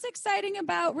 And that's what's exciting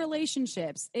about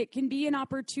relationships. It can be an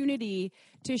opportunity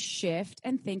to shift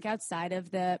and think outside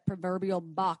of the proverbial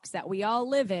box that we all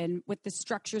live in with the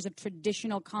structures of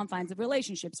traditional confines of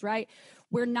relationships, right?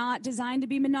 We're not designed to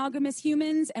be monogamous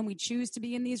humans, and we choose to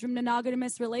be in these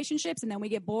monogamous relationships, and then we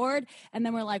get bored, and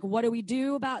then we're like, what do we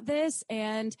do about this?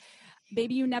 And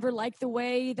maybe you never liked the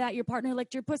way that your partner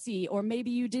licked your pussy, or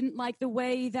maybe you didn't like the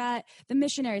way that the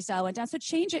missionary style went down. So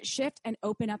change it, shift, and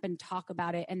open up and talk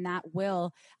about it. And that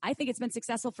will, I think it's been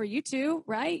successful for you too,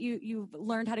 right? You've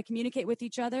learned how to communicate with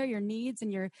each other, your needs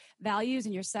and your values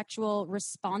and your sexual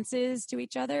responses to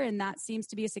each other. And that seems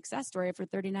to be a success story for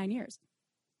 39 years.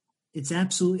 It's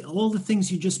absolutely, all the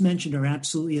things you just mentioned are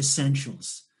absolutely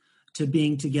essentials to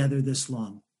being together this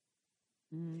long.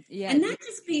 Yeah. And not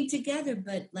just being together,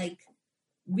 but like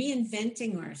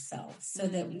reinventing ourselves so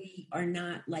that we are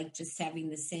not like just having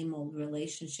the same old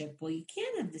relationship. Well, you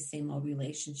can't have the same old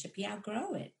relationship. You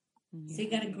outgrow it. Mm-hmm. So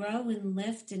you got to grow and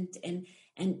lift and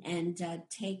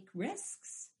take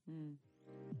risks.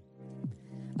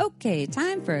 Okay,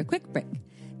 time for a quick break.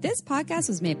 This podcast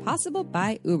was made possible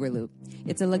by Uberlube.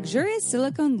 It's a luxurious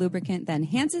silicone lubricant that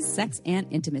enhances sex and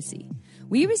intimacy.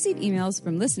 We receive emails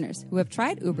from listeners who have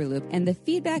tried Uberlube, and the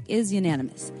feedback is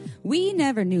unanimous. We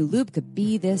never knew lube could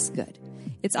be this good.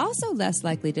 It's also less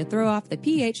likely to throw off the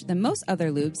pH than most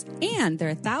other lubes, and there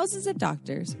are thousands of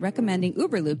doctors recommending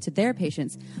Uberlube to their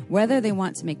patients, whether they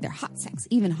want to make their hot sex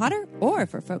even hotter or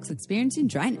for folks experiencing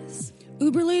dryness.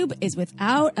 Uberlube is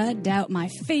without a doubt my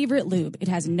favorite lube. It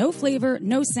has no flavor,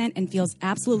 no scent, and feels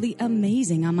absolutely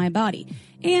amazing on my body.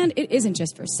 And it isn't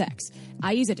just for sex.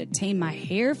 I use it to tame my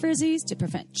hair frizzies, to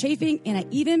prevent chafing, and I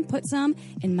even put some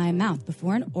in my mouth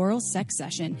before an oral sex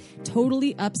session.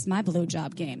 Totally ups my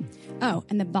blowjob game. Oh,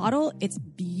 and the bottle, it's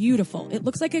beautiful. It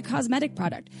looks like a cosmetic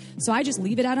product. So I just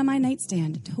leave it out on my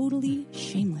nightstand, totally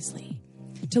shamelessly.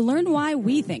 To learn why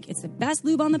we think it's the best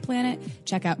lube on the planet,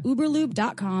 check out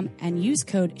uberlube.com and use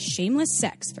code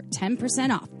SHAMELESSSEX for 10%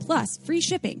 off, plus free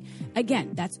shipping.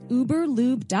 Again, that's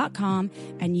uberlube.com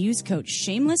and use code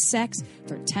SHAMELESSSEX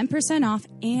for 10% off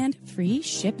and free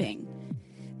shipping.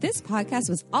 This podcast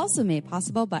was also made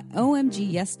possible by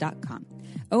OMGYes.com.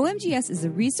 OMGYes is a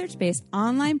research-based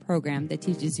online program that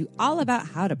teaches you all about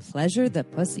how to pleasure the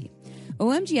pussy.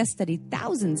 OMGYes studied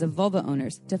thousands of vulva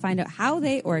owners to find out how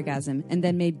they orgasm and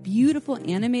then made beautiful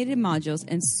animated modules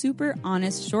and super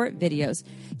honest short videos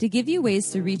to give you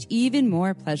ways to reach even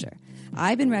more pleasure.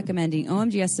 I've been recommending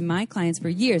OMGYes to my clients for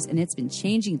years, and it's been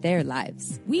changing their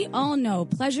lives. We all know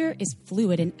pleasure is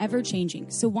fluid and ever-changing,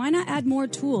 so why not add more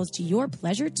tools to your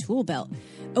pleasure tool belt?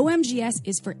 OMGYes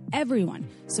is for everyone,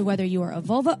 so whether you are a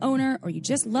vulva owner or you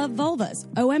just love vulvas,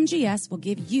 OMGYes will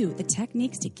give you the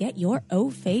techniques to get your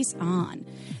O-face on.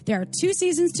 There are 2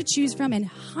 seasons to choose from and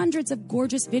hundreds of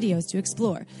gorgeous videos to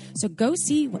explore, so go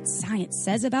see what science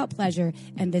says about pleasure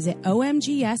and visit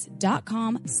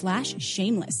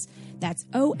omgyes.com/shameless. That's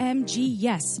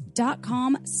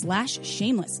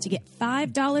omgyes.com/shameless to get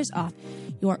 $5 off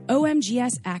your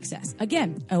OMGYes access.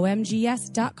 Again,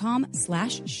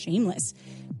 omgyes.com/shameless.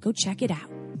 Go check it out.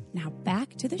 Now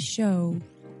back to the show.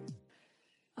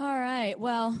 All right.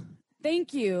 Well,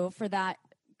 thank you for that.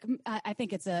 I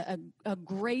think it's a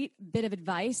great bit of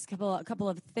advice, a couple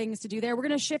of things to do there. We're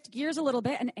going to shift gears a little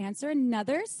bit and answer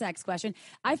another sex question.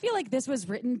 I feel like this was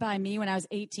written by me when I was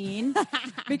 18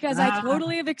 because I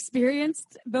totally have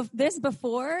experienced this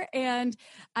before, and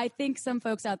I think some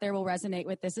folks out there will resonate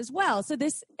with this as well. So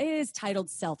this is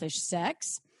titled Selfish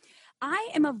Sex. I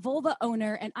am a vulva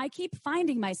owner and I keep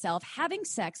finding myself having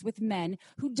sex with men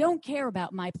who don't care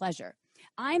about my pleasure.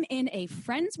 I'm in a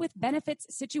friends with benefits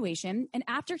situation, and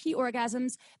after he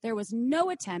orgasms, there was no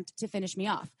attempt to finish me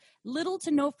off. Little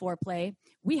to no foreplay.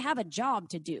 We have a job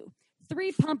to do.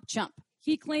 3 pump chump.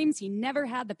 He claims he never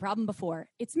had the problem before.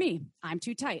 It's me. I'm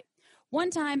too tight. One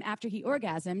time after he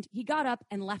orgasmed, he got up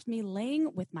and left me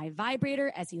laying with my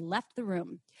vibrator as he left the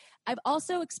room. I've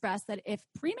also expressed that if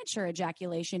premature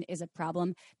ejaculation is a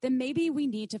problem, then maybe we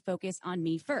need to focus on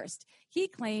me first. He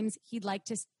claims he'd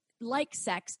like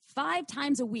sex 5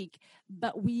 times a week,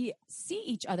 but we see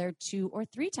each other 2 or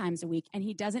 3 times a week, and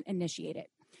he doesn't initiate it.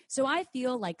 So I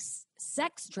feel like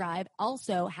sex drive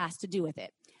also has to do with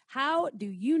it. How do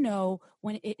you know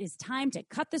when it is time to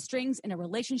cut the strings in a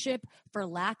relationship for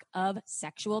lack of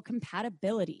sexual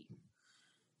compatibility?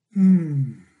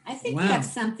 I think you have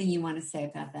something you want to say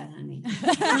about that, honey.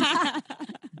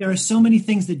 There are so many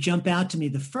things that jump out to me.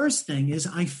 The first thing is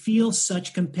I feel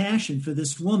such compassion for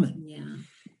this woman. Yeah.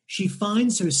 She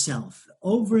finds herself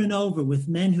over and over with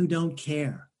men who don't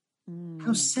care.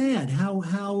 How sad,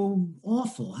 how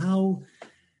awful, how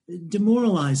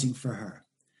demoralizing for her.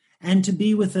 And to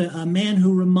be with a man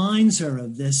who reminds her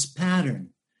of this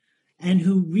pattern and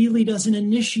who really doesn't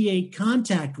initiate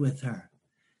contact with her.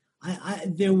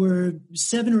 There were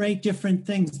 7 or 8 different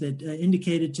things that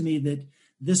indicated to me that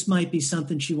this might be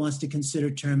something she wants to consider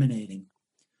terminating.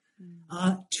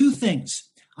 2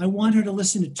 things. I want her to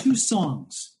listen to 2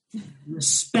 songs.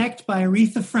 Respect by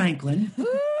Aretha Franklin.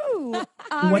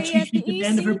 What she should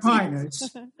demand of her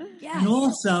partners. Yes. And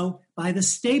also by the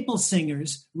Staple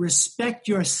Singers, Respect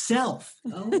Yourself.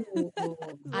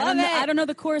 I don't know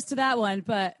the chorus to that one,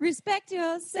 but Respect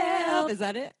Yourself. Is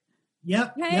that it?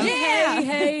 Yep.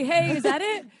 Hey, is that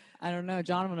it? I don't know.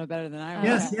 John will know better than I will.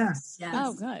 Yes.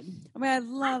 Oh, good. I mean, I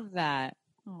love that.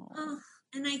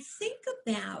 And I think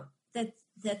about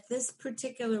that this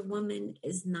particular woman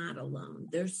is not alone.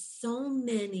 There's so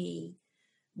many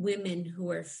women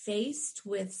who are faced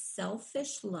with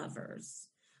selfish lovers.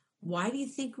 Why do you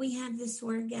think we have this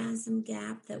orgasm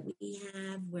gap that we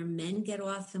have where men get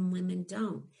off and women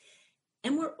don't?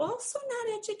 And we're also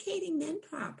not educating men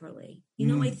properly. You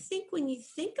know, I think when you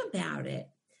think about it,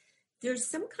 there's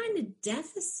some kind of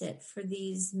deficit for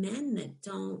these men that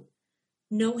don't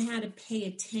know how to pay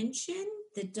attention,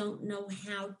 that don't know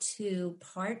how to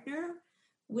partner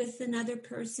with another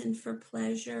person for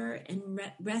pleasure and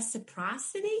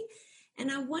reciprocity.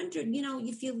 And I wondered, you know,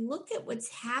 if you look at what's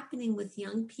happening with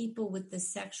young people with the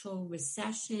sexual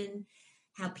recession,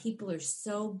 how people are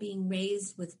so being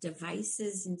raised with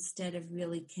devices instead of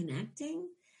really connecting,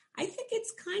 I think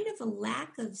it's kind of a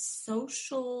lack of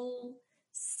social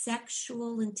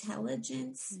sexual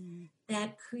intelligence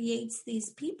that creates these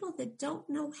people that don't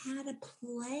know how to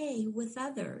play with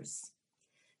others.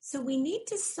 So we need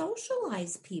to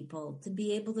socialize people to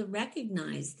be able to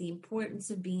recognize the importance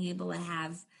of being able to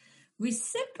have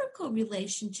reciprocal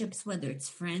relationships, whether it's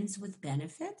friends with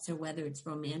benefits or whether it's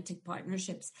romantic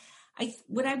partnerships.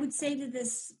 What I would say to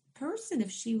this person,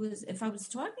 if I was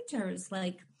talking to her, is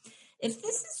like, if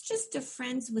this is just a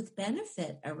friends with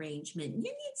benefit arrangement, you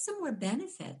need some more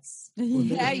benefits.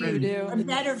 Yeah, you do. Or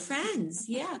better friends.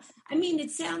 Yeah. I mean,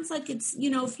 it sounds like it's, you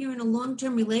know, if you're in a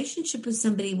long-term relationship with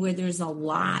somebody where there's a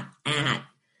lot at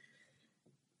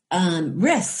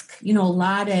risk, you know, a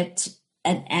lot at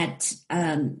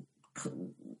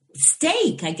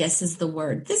stake, I guess is the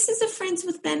word. This is a friends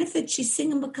with benefit. She's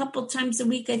seeing him a couple times a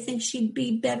week. I think she'd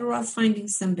be better off finding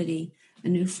somebody, a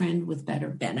new friend with better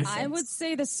benefits. I would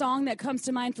say the song that comes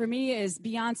to mind for me is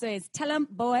Beyonce's "Tell 'Em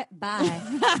Boy Bye."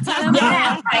 Tell 'em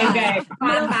Yeah, boy, baby.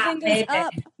 middle Bye, fingers baby.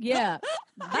 up. Yeah.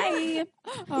 Bye.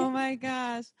 Oh my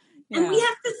gosh. And we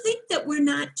have to think that we're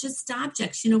not just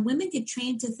objects. You know, women get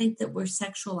trained to think that we're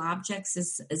sexual objects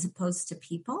as opposed to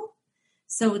people.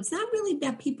 So it's not really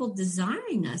about people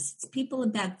desiring us. It's people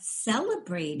about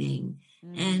celebrating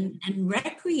and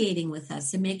recreating with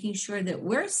us and making sure that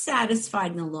we're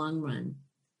satisfied in the long run.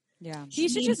 Yeah. He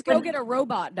should just go get a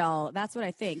robot doll. That's what I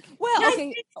think. Well, Yeah, I okay.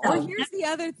 think so. Well, here's the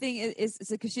other thing is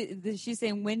because she's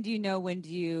saying, when do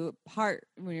you part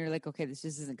when you're like, okay, this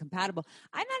just isn't compatible.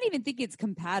 I'm not even thinking it's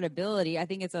compatibility. I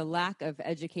think it's a lack of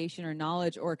education or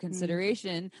knowledge or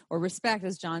consideration or respect,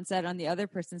 as John said, on the other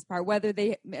person's part,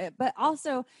 but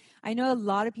also I know a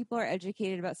lot of people are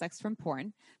educated about sex from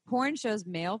porn. Porn shows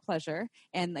male pleasure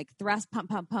and like thrust,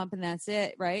 pump, pump, pump, and that's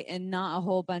it, right? And not a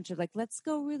whole bunch of like, let's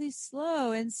go really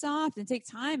slow and soft and take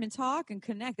time and talk and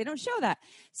connect. They don't show that.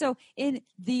 So in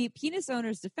the penis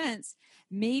owner's defense,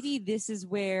 maybe this is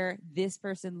where this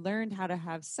person learned how to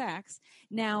have sex.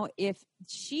 Now, if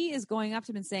she is going up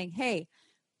to him and saying, hey,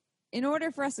 in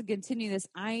order for us to continue this,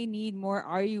 I need more.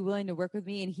 Are you willing to work with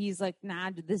me? And he's like,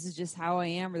 nah, this is just how I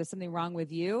am, or there's something wrong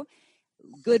with you.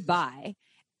 Goodbye.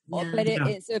 Yeah. But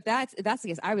so if that's the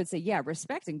case, I would say, yeah,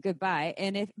 respect and goodbye.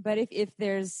 And if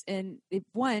there's if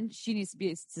one, she needs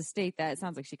to state that. It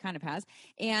sounds like she kind of has.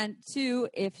 And two,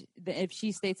 if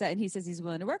she states that and he says he's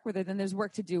willing to work with her, then there's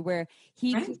work to do where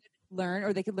he could learn,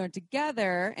 or they could learn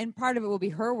together. And part of it will be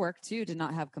her work too, to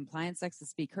not have compliant sex, to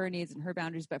speak her needs and her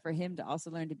boundaries, but for him to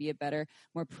also learn to be a better,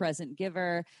 more present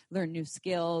giver, learn new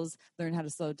skills, learn how to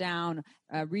slow down,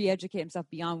 re-educate himself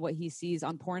beyond what he sees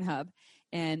on Pornhub,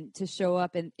 and to show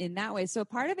up in that way. So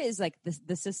part of it is like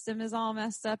the system is all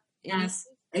messed up. Yes,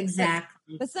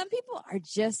 exactly. But some people are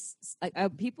just like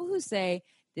people who say,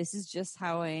 this is just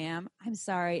how I am. I'm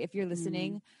sorry if you're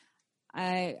listening.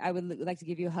 I would like to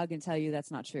give you a hug and tell you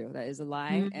that's not true. That is a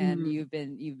lie. And you've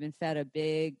been fed a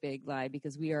big lie,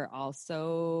 because we are all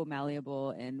so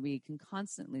malleable and we can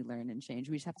constantly learn and change.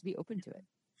 We just have to be open to it.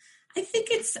 I think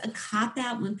it's a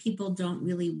cop-out when people don't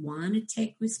really want to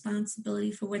take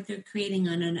responsibility for what they're creating.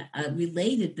 On a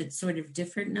related but sort of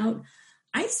different note,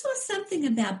 I saw something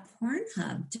about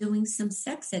Pornhub doing some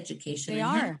sex education. They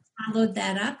are. Followed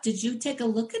that up. Did you take a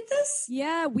look at this?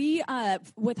 Yeah, we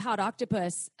with Hot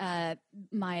Octopus, the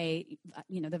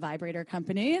vibrator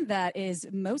company that is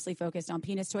mostly focused on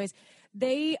penis toys.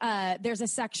 There's a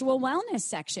sexual wellness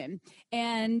section,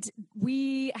 and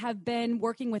we have been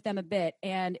working with them a bit.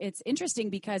 And it's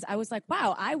interesting because I was like,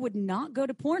 wow, I would not go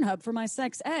to Pornhub for my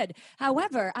sex ed.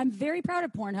 However, I'm very proud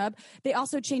of Pornhub. They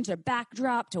also changed their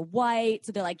backdrop to white,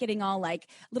 so they're like getting all like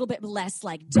a little bit less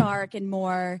like dark and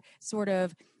more sort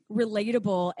of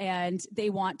relatable, and they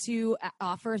want to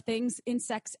offer things in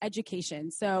sex education.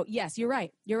 So yes, you're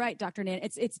right, Dr. Nan.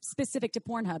 It's specific to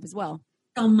Pornhub as well.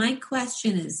 So my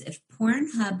question is, if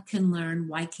Pornhub can learn,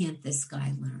 why can't this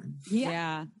guy learn?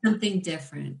 Yeah. Something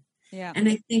different. Yeah. And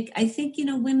I think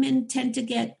women tend to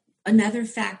get, another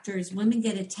factor is women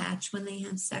get attached when they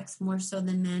have sex more so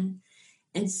than men.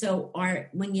 And so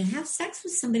when you have sex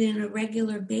with somebody on a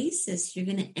regular basis, you're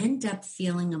going to end up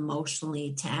feeling emotionally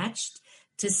attached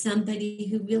to somebody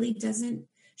who really doesn't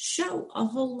show a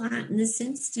whole lot, in this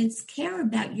instance, care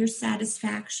about your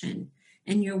satisfaction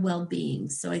and your well-being.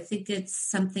 So I think it's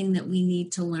something that we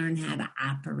need to learn how to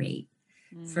operate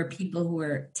for people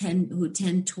who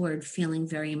tend toward feeling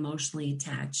very emotionally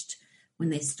attached when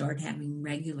they start having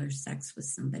regular sex with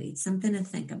somebody. It's something to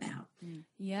think about.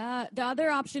 Yeah. The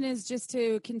other option is just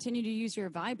to continue to use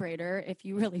your vibrator if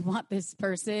you really want this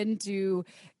person to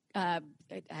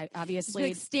obviously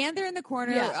like stand there in the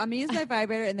corner. Yeah. I'm gonna use my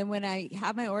vibrator, and then when I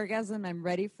have my orgasm, I'm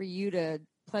ready for you to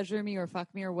pleasure me or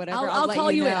fuck me or whatever. I'll call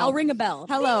you in. I'll ring a bell.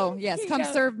 Hello. Yes. Come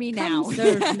serve me now. Come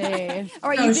serve me. All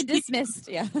right. You've been dismissed.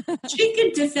 Yeah. She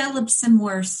can develop some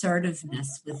more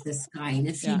assertiveness with this guy. And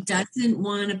if he doesn't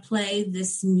want to play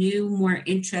this new, more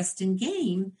interesting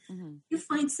game, you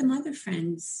find some other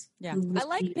friends. Yeah. I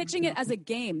like pitching it as a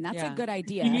game. That's a good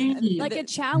idea. Like a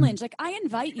challenge. Like I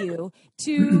invite you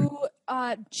to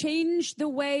change the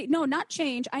way. No, not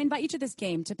change. I invite you to this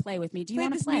game to play with me. Do you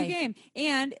want to play? New game?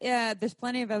 And there's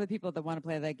plenty of other people that want to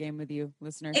play that game with you,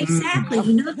 listener. Exactly.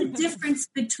 You know the difference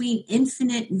between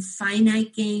infinite and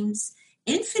finite games?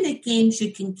 Infinite games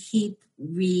you can keep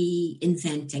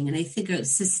reinventing. And I think a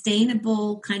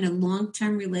sustainable kind of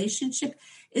long-term relationship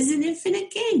is an infinite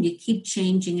game. You keep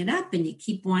changing it up and you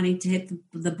keep wanting to hit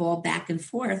the ball back and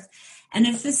forth. And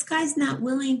if this guy's not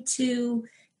willing to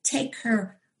take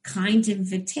her kind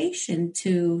invitation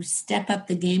to step up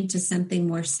the game to something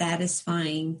more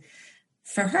satisfying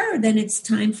for her, then it's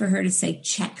time for her to say,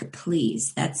 check,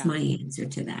 please. That's my answer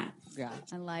to that. Yeah,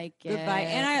 I like it. Goodbye.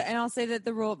 And I'll say that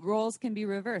the roles can be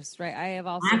reversed, right? I have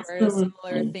also heard a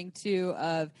similar thing too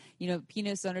of,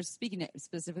 penis owners, speaking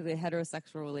specifically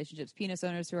heterosexual relationships, penis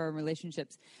owners who are in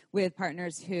relationships with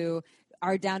partners who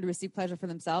are down to receive pleasure for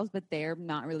themselves, but they're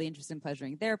not really interested in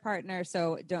pleasuring their partner.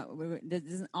 So it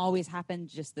doesn't always happen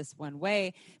just this one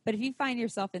way. But if you find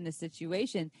yourself in this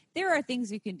situation, there are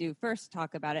things you can do. First,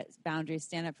 talk about it, boundaries,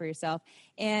 stand up for yourself.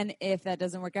 And if that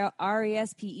doesn't work out,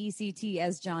 RESPECT,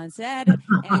 as John said,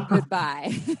 and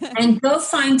goodbye. And go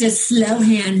find a slow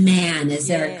hand man. Is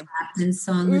there a Clapton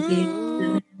song with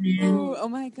you? Ooh, oh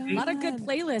my God. A lot of good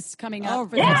playlists coming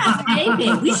up.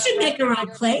 Maybe. We should make our own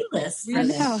playlist.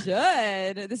 We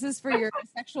should. This is for your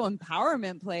sexual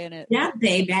empowerment planet. Yeah,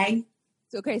 baby.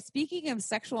 Okay, speaking of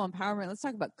sexual empowerment, let's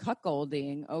talk about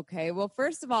cuckolding. Okay, well,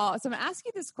 first of all, so I'm going to ask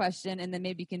you this question, and then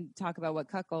maybe you can talk about what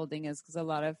cuckolding is,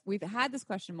 because we've had this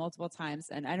question multiple times,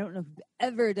 and I don't know if we've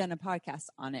ever done a podcast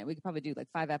on it. We could probably do like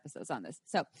 5 episodes on this.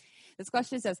 So this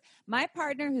question says, my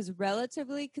partner, who's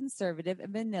relatively conservative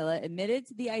and vanilla, admitted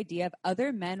to the idea of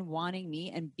other men wanting me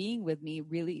and being with me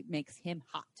really makes him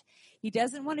hot. He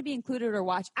doesn't want to be included or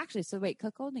watch. Actually, so wait,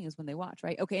 cuckolding is when they watch,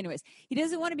 right? Okay, anyways. He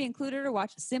doesn't want to be included or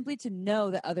watch simply to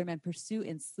know that other men pursue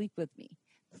and sleep with me.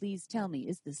 Please tell me,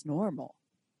 is this normal?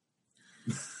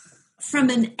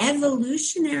 From an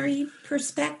evolutionary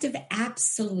perspective,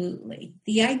 absolutely.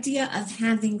 The idea of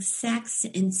having sex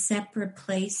in separate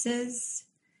places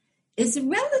is a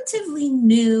relatively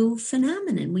new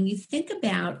phenomenon. When you think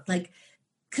about like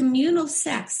communal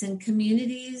sex in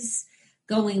communities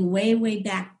going way, way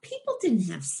back, people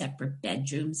didn't have separate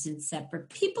bedrooms and separate.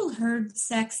 People heard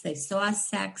sex, they saw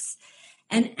sex,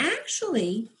 and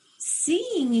actually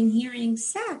seeing and hearing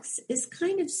sex is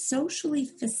kind of socially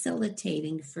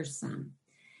facilitating for some.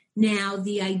 Now,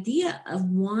 the idea of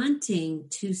wanting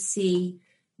to see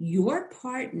your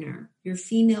partner, your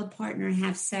female partner,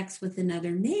 have sex with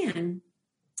another man,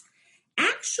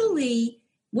 actually,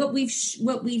 what we've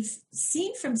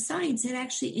seen from science, it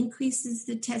actually increases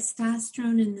the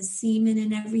testosterone and the semen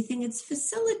and everything. It's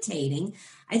facilitating.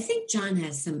 I think John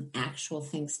has some actual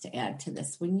things to add to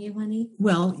this, wouldn't you, honey?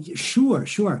 Well, sure.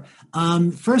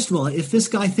 First of all, if this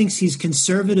guy thinks he's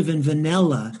conservative and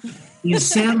vanilla, he's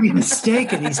sadly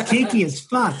mistaken. He's kinky as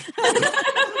fuck.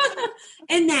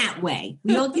 In that way.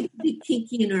 We all get to be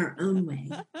kinky in our own way.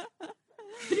 But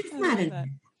it's not enough.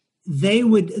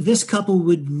 This couple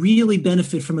would really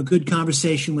benefit from a good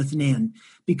conversation with Nan,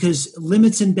 because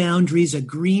limits and boundaries,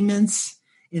 agreements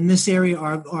in this area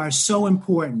are so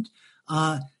important.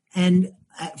 And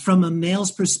from a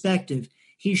male's perspective,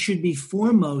 he should be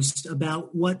foremost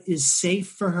about what is safe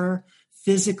for her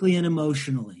physically and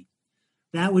emotionally.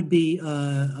 That would be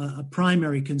a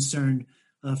primary concern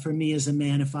for me as a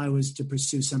man if I was to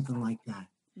pursue something like that.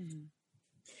 Mm-hmm.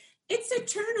 It's a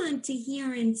turn on to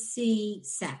hear and see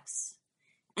sex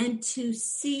and to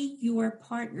see your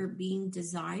partner being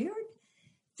desired.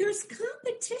 There's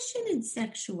competition in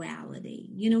sexuality.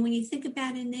 You know, when you think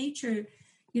about in nature,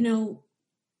 you know,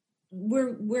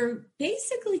 we're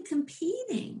basically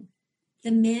competing.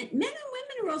 The men and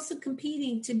women are also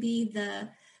competing to be the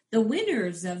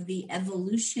winners of the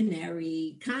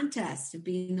evolutionary contest of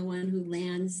being the one who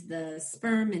lands the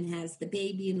sperm and has the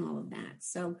baby and all of that.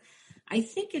 So I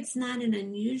think it's not an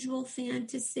unusual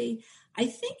fantasy. I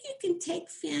think you can take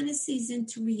fantasies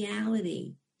into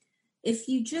reality if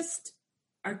you just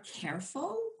are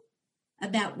careful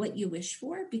about what you wish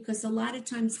for, because a lot of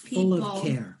times people...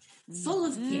 Full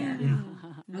of care.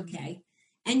 Yeah. Okay.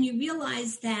 And you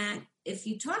realize that if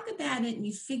you talk about it and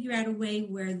you figure out a way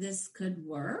where this could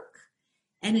work,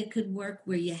 and it could work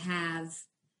where you have...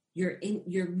 You're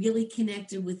really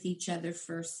connected with each other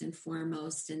first and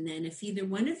foremost. And then if either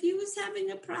one of you is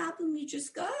having a problem, you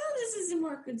just go, oh, this isn't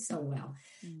working so well.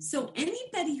 Mm-hmm. So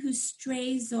anybody who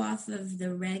strays off of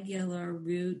the regular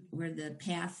route or the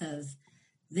path of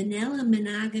vanilla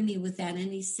monogamy without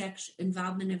any sex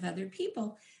involvement of other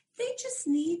people, they just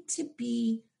need to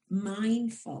be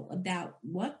mindful about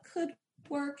what could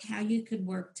work, how you could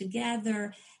work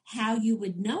together, how you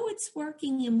would know it's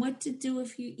working, and what to do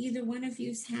if either one of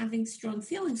you is having strong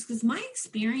feelings. Because my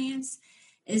experience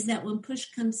is that when push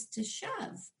comes to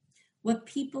shove, what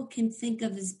people can think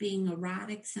of as being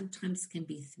erotic sometimes can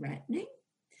be threatening.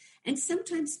 And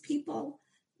sometimes people,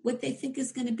 what they think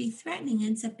is going to be threatening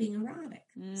ends up being erotic.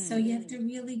 So you have to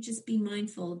really just be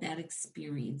mindful about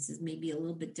experiences, maybe a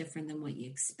little bit different than what you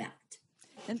expect.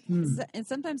 And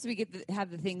sometimes we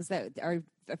have the things that are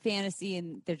a fantasy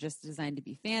and they're just designed to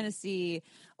be fantasy.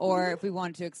 Or if we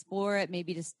want to explore it,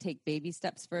 maybe just take baby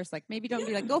steps first. Like maybe don't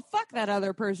be like, go fuck that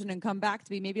other person and come back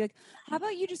to me. Maybe like, how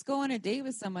about you just go on a date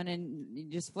with someone and you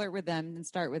just flirt with them and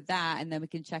start with that. And then we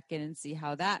can check in and see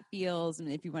how that feels.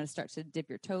 And if you want to start to dip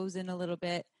your toes in a little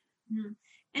bit. Yeah.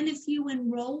 And if you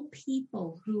enroll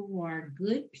people who are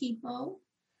good people,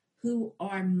 who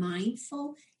are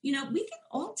mindful, you know, we can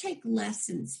all take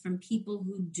lessons from people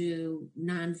who do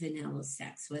non-vanilla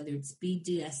sex, whether it's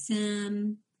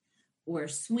BDSM or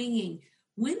swinging.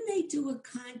 When they do it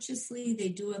consciously, they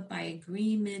do it by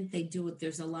agreement, they do it,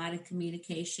 there's a lot of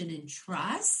communication and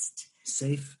trust.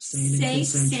 Safe,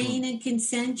 sane, and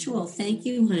consensual. Thank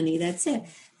you, honey. That's it.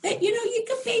 But, you know, you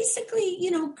can basically,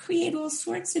 you know, create all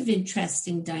sorts of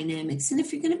interesting dynamics. And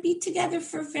if you're going to be together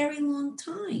for a very long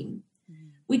time,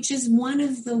 which is one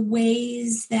of the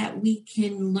ways that we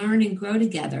can learn and grow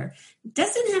together. It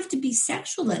doesn't have to be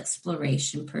sexual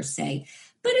exploration per se,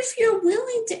 but if you're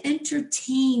willing to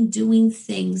entertain doing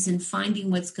things and finding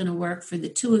what's going to work for the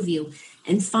two of you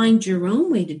and find your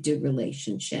own way to do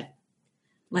relationship,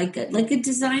 like a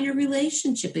designer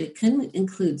relationship, it can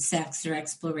include sex or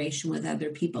exploration with other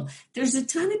people. There's a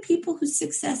ton of people who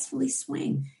successfully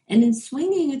swing. And in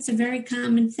swinging, it's a very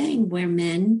common thing where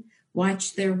men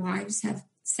watch their wives have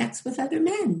sex with other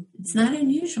men. It's not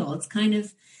unusual. It's kind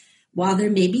of while they're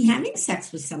maybe having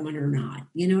sex with someone or not.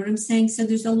 You know what I'm saying? So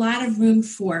there's a lot of room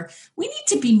we need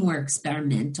to be more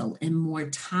experimental and more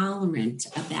tolerant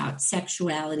about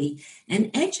sexuality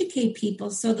and educate people.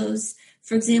 So those,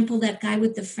 for example, that guy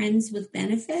with the Friends with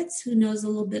Benefits who knows a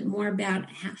little bit more about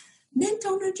how men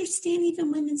don't understand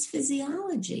even women's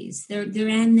physiologies, their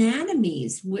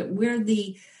anatomies, where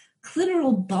the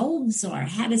clitoral bulbs are,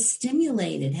 how to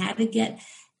stimulate it, how to get,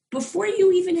 before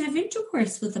you even have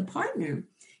intercourse with a partner.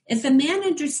 If a man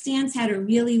understands how to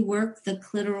really work the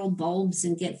clitoral bulbs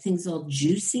and get things all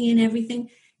juicy and everything,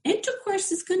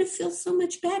 intercourse is going to feel so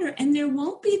much better, and there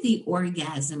won't be the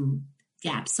orgasm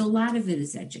gap. So a lot of it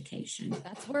is education.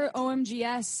 That's where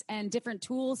OMGS and different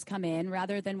tools come in.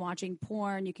 Rather than watching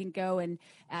porn, you can go and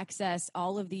access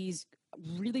all of these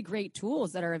really great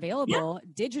tools that are available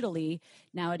digitally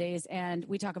nowadays. And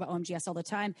we talk about OMGS all the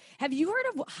time. Have you heard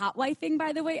of hot wifing,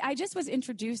 by the way? I just was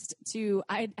introduced to,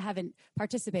 I haven't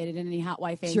participated in any hot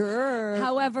wifing. Sure.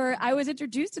 However, I was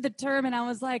introduced to the term and I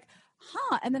was like,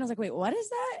 and then I was like, wait, what is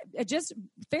that? Just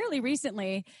fairly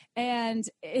recently. And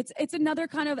it's another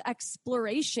kind of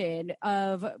exploration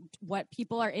of what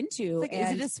people are into. Like,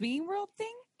 is it a swinging world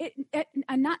thing?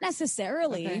 Not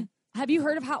necessarily. Okay. Have you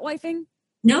heard of hot wifing?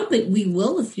 No, but we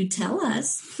will if you tell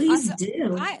us. Please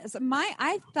do.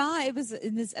 I thought it was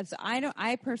in this episode.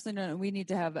 I personally don't know. We need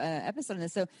to have an episode on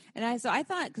this. I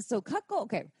thought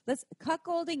cuckold. Okay,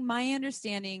 cuckolding. My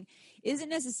understanding isn't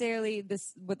necessarily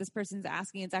what this person's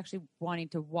asking. It's actually wanting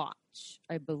to watch.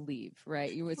 I believe,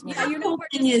 right? Cuckolding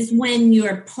is when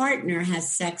your partner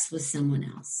has sex with someone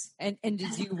else. And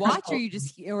did you watch,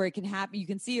 or it can happen? You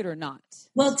can see it or not.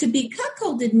 Well, to be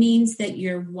cuckolded means that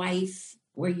your wife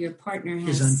or your partner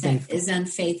is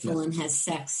unfaithful and has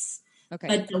sex. Okay.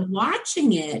 But the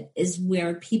watching it is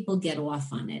where people get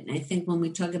off on it. And I think when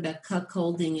we talk about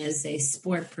cuckolding as a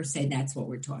sport per se, that's what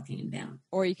we're talking about.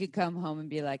 Or you could come home and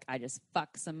be like, I just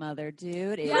fucked some other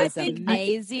dude. It was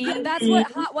amazing. That's what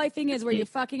hot wifing is, where you're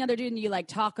fucking other dude and you like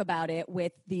talk about it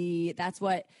with that's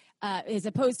what as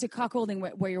opposed to cuckolding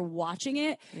where you're watching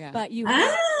it, but you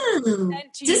have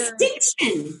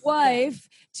distinction. Your wife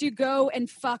to go and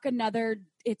fuck another.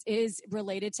 It is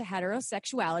related to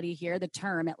heterosexuality here, the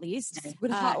term at least.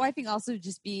 Would hot wifing also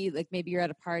just be like maybe you're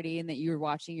at a party and that you're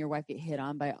watching your wife get hit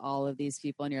on by all of these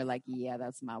people and you're like, yeah,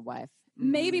 that's my wife.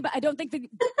 Maybe, but I don't think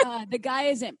the guy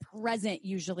isn't present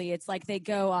usually. It's like they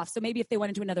go off. So maybe if they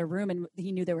went into another room and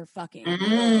he knew they were fucking,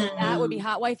 that would be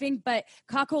hot wifing. But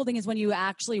cuckolding is when you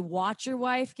actually watch your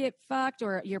wife get fucked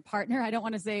or your partner. I don't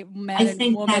want to say man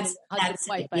and woman, husband,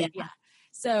 wife, but yeah.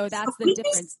 So that's the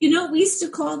difference. We used to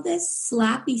call this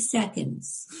sloppy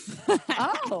seconds.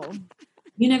 Oh.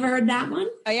 You never heard that one?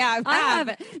 Oh, yeah, I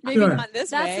haven't. Maybe not this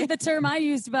That's way. the term I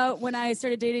used about when I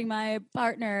started dating my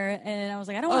partner, and I was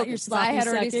like, I don't want your sloppy seconds. I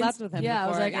had already slept with him before. I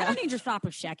was like, I don't need your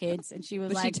sloppy seconds. And she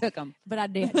was like, she took them. But I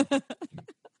did.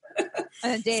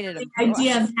 And dated him. The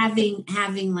idea of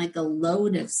having like a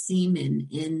load of semen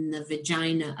in the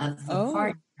vagina of the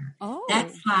partner. Oh,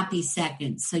 that's sloppy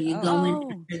seconds. So you go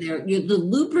in after the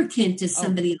lubricant is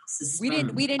somebody else's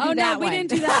sperm. We didn't do that. We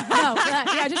didn't do that.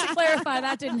 No, just to clarify,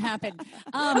 that didn't happen.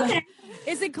 Okay.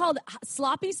 Is it called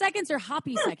sloppy seconds or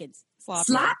hoppy seconds?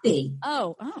 Sloppy.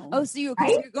 Oh. So you're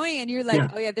going and you're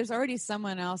like, there's already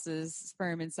someone else's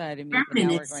sperm inside of me.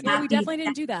 No, we definitely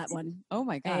didn't do that one. Oh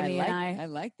my God. I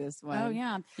like this one. Oh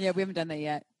yeah. Yeah, we haven't done that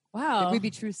yet. Wow. We'd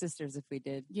be true sisters if we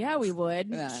did. Yeah, we would.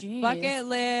 Yeah. Bucket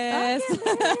list.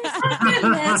 Bucket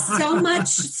list.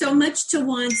 So much to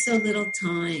want, so little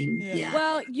time. Yeah.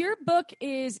 Well, your book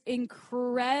is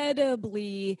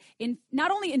incredibly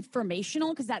not only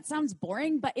informational, because that sounds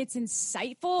boring, but it's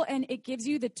insightful and it gives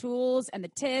you the tools and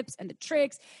the tips and the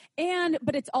tricks.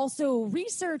 But it's also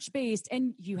research based,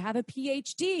 and you have a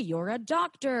PhD. You're a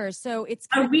doctor, so it's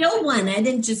a real one. I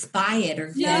didn't just buy it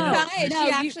or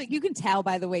you can tell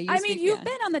by the way. You've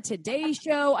been on the Today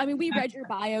Show. I mean, we read your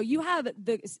bio. You have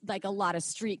a lot of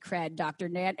street cred, Dr.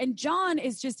 Nan. And John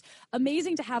is just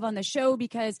amazing to have on the show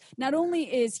because not only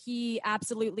is he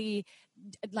absolutely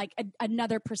like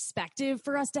another perspective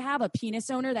for us to have, a penis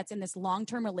owner that's in this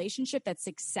long-term relationship that's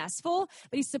successful,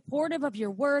 but he's supportive of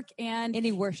your work, and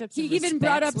he worships. He even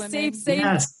brought up women. safe,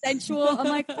 Yes. sensual. I'm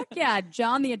like, fuck yeah,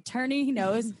 John, the attorney, he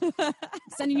knows.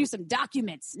 Sending you some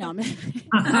documents. No,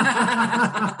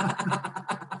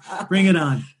 Bring it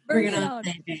on. Bring it on,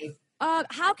 baby.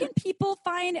 How can people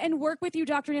find and work with you,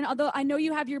 Dr. Nan? Although I know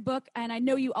you have your book, and I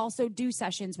know you also do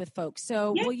sessions with folks.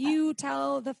 So will you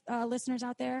tell the listeners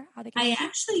out there how they can? I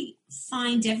actually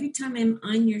find every time I'm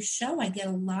on your show, I get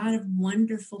a lot of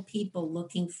wonderful people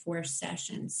looking for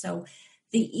sessions. So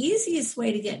the easiest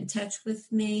way to get in touch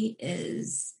with me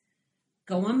is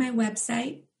go on my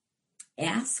website,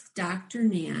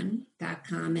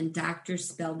 askdrnan.com, and doctor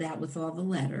spelled out with all the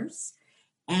letters.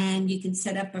 And you can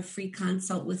set up a free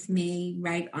consult with me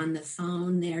right on the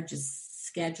phone there. Just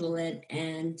schedule it.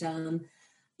 And,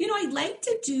 I'd like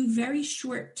to do very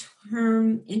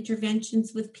short-term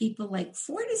interventions with people, like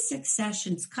 4 to 6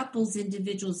 sessions, couples,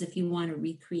 individuals, if you want to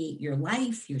recreate your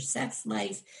life, your sex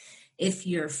life, if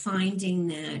you're finding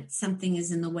that something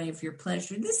is in the way of your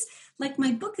pleasure. This, like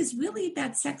my book, is really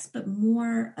about sex, but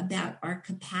more about our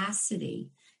capacity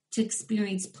to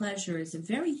experience pleasure is a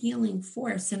very healing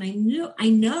force. And I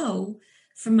know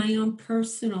from my own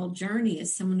personal journey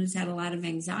as someone who's had a lot of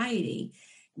anxiety,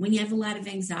 when you have a lot of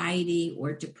anxiety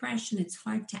or depression, it's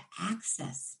hard to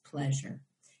access pleasure.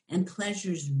 And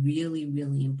pleasure is really,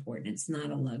 really important. It's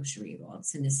not a luxury at all.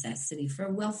 It's a necessity for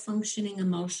a well-functioning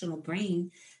emotional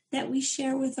brain that we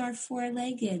share with our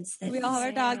four-leggeds. That We all have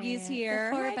our doggies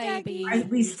here. Poor baby.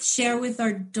 we share with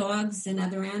our dogs and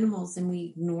other animals, and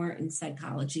we ignore in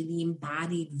psychology the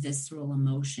embodied visceral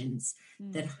emotions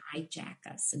that hijack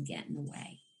us and get in the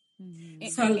way.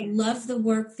 So I love the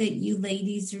work that you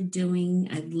ladies are doing.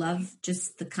 I love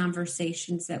just the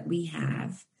conversations that we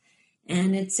have.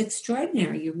 And it's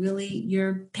extraordinary.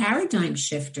 You're paradigm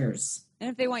shifters.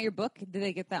 And if they want your book, do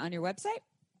they get that on your website?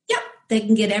 Yep. They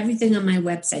can get everything on my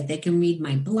website. They can read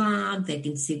my blog. They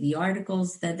can see the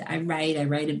articles that I write. I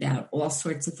write about all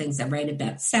sorts of things. I write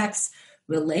about sex,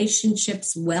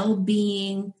 relationships,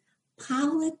 well-being,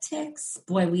 politics.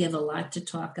 Boy, we have a lot to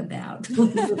talk about.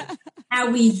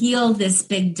 How we heal this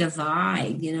big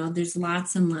divide. There's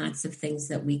lots and lots of things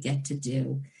that we get to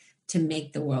do to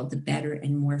make the world a better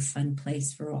and more fun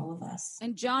place for all of us.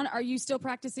 And John, are you still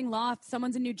practicing law? If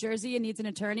someone's in New Jersey and needs an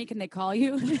attorney, can they call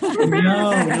you? No,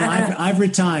 I've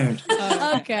retired.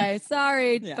 Okay,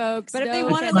 sorry, folks. But if they No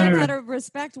want to offense. learn how to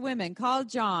respect women, call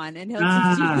John and he'll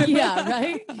teach you. Yeah,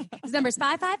 right? His number is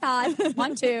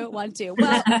 555-1212.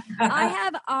 Well, I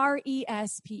have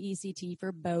RESPECT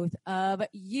for both of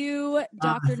you,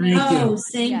 Dr. thank Nan. you.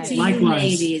 Same to Likewise. you,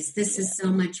 ladies. This is so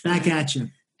much fun. Back at you.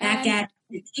 Back at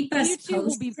you. Keep us You two will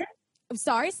posted. be. I'm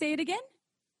sorry, say it again.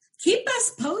 Keep us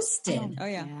posted. Oh,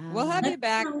 yeah. Yeah. We'll have you Let's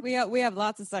back. go. We have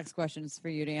lots of sex questions for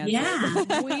you to answer.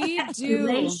 Yeah. We do.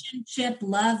 Relationship,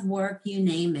 love, work, you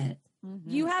name it.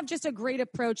 You have just a great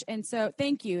approach. And so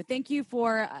thank you. Thank you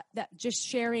for just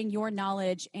sharing your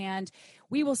knowledge. And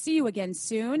we will see you again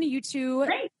soon. You two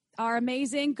Great. are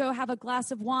amazing. Go have a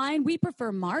glass of wine. We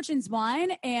prefer Margins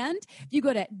Wine. And if you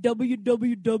go to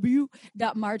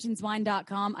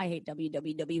www.marginswine.com, I hate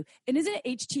www. And isn't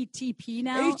it HTTP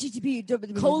now? HTTP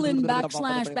colon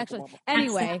 /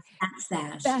 anyway,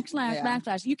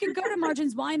 // you can go to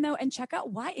Margins Wine though and check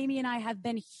out why Amy and I have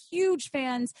been huge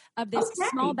fans of this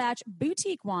small batch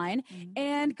boutique wine.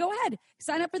 And go ahead,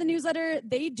 sign up for the newsletter.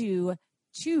 They do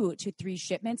 2 to 3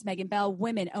 shipments. Megan Bell,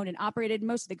 women owned and operated.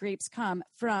 Most of the grapes come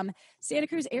from Santa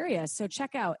Cruz area. So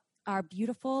check out our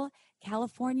beautiful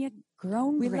California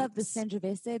grown We grapes. love the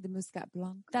Sangiovese, the Muscat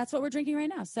Blanc. That's what we're drinking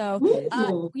right now.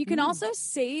 So you can also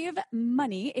save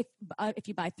money if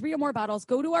you buy 3 or more bottles.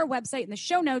 Go to our website in the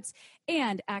show notes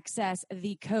and access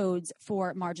the codes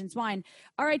for Margins Wine.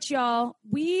 All right, y'all.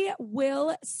 We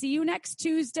will see you next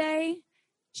Tuesday.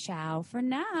 Ciao for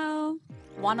now.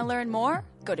 Want to learn more?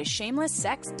 Go to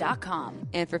shamelesssex.com.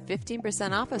 And for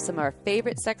 15% off of some of our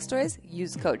favorite sex toys,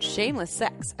 use code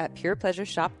SHAMELESSSEX at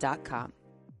purepleasureshop.com.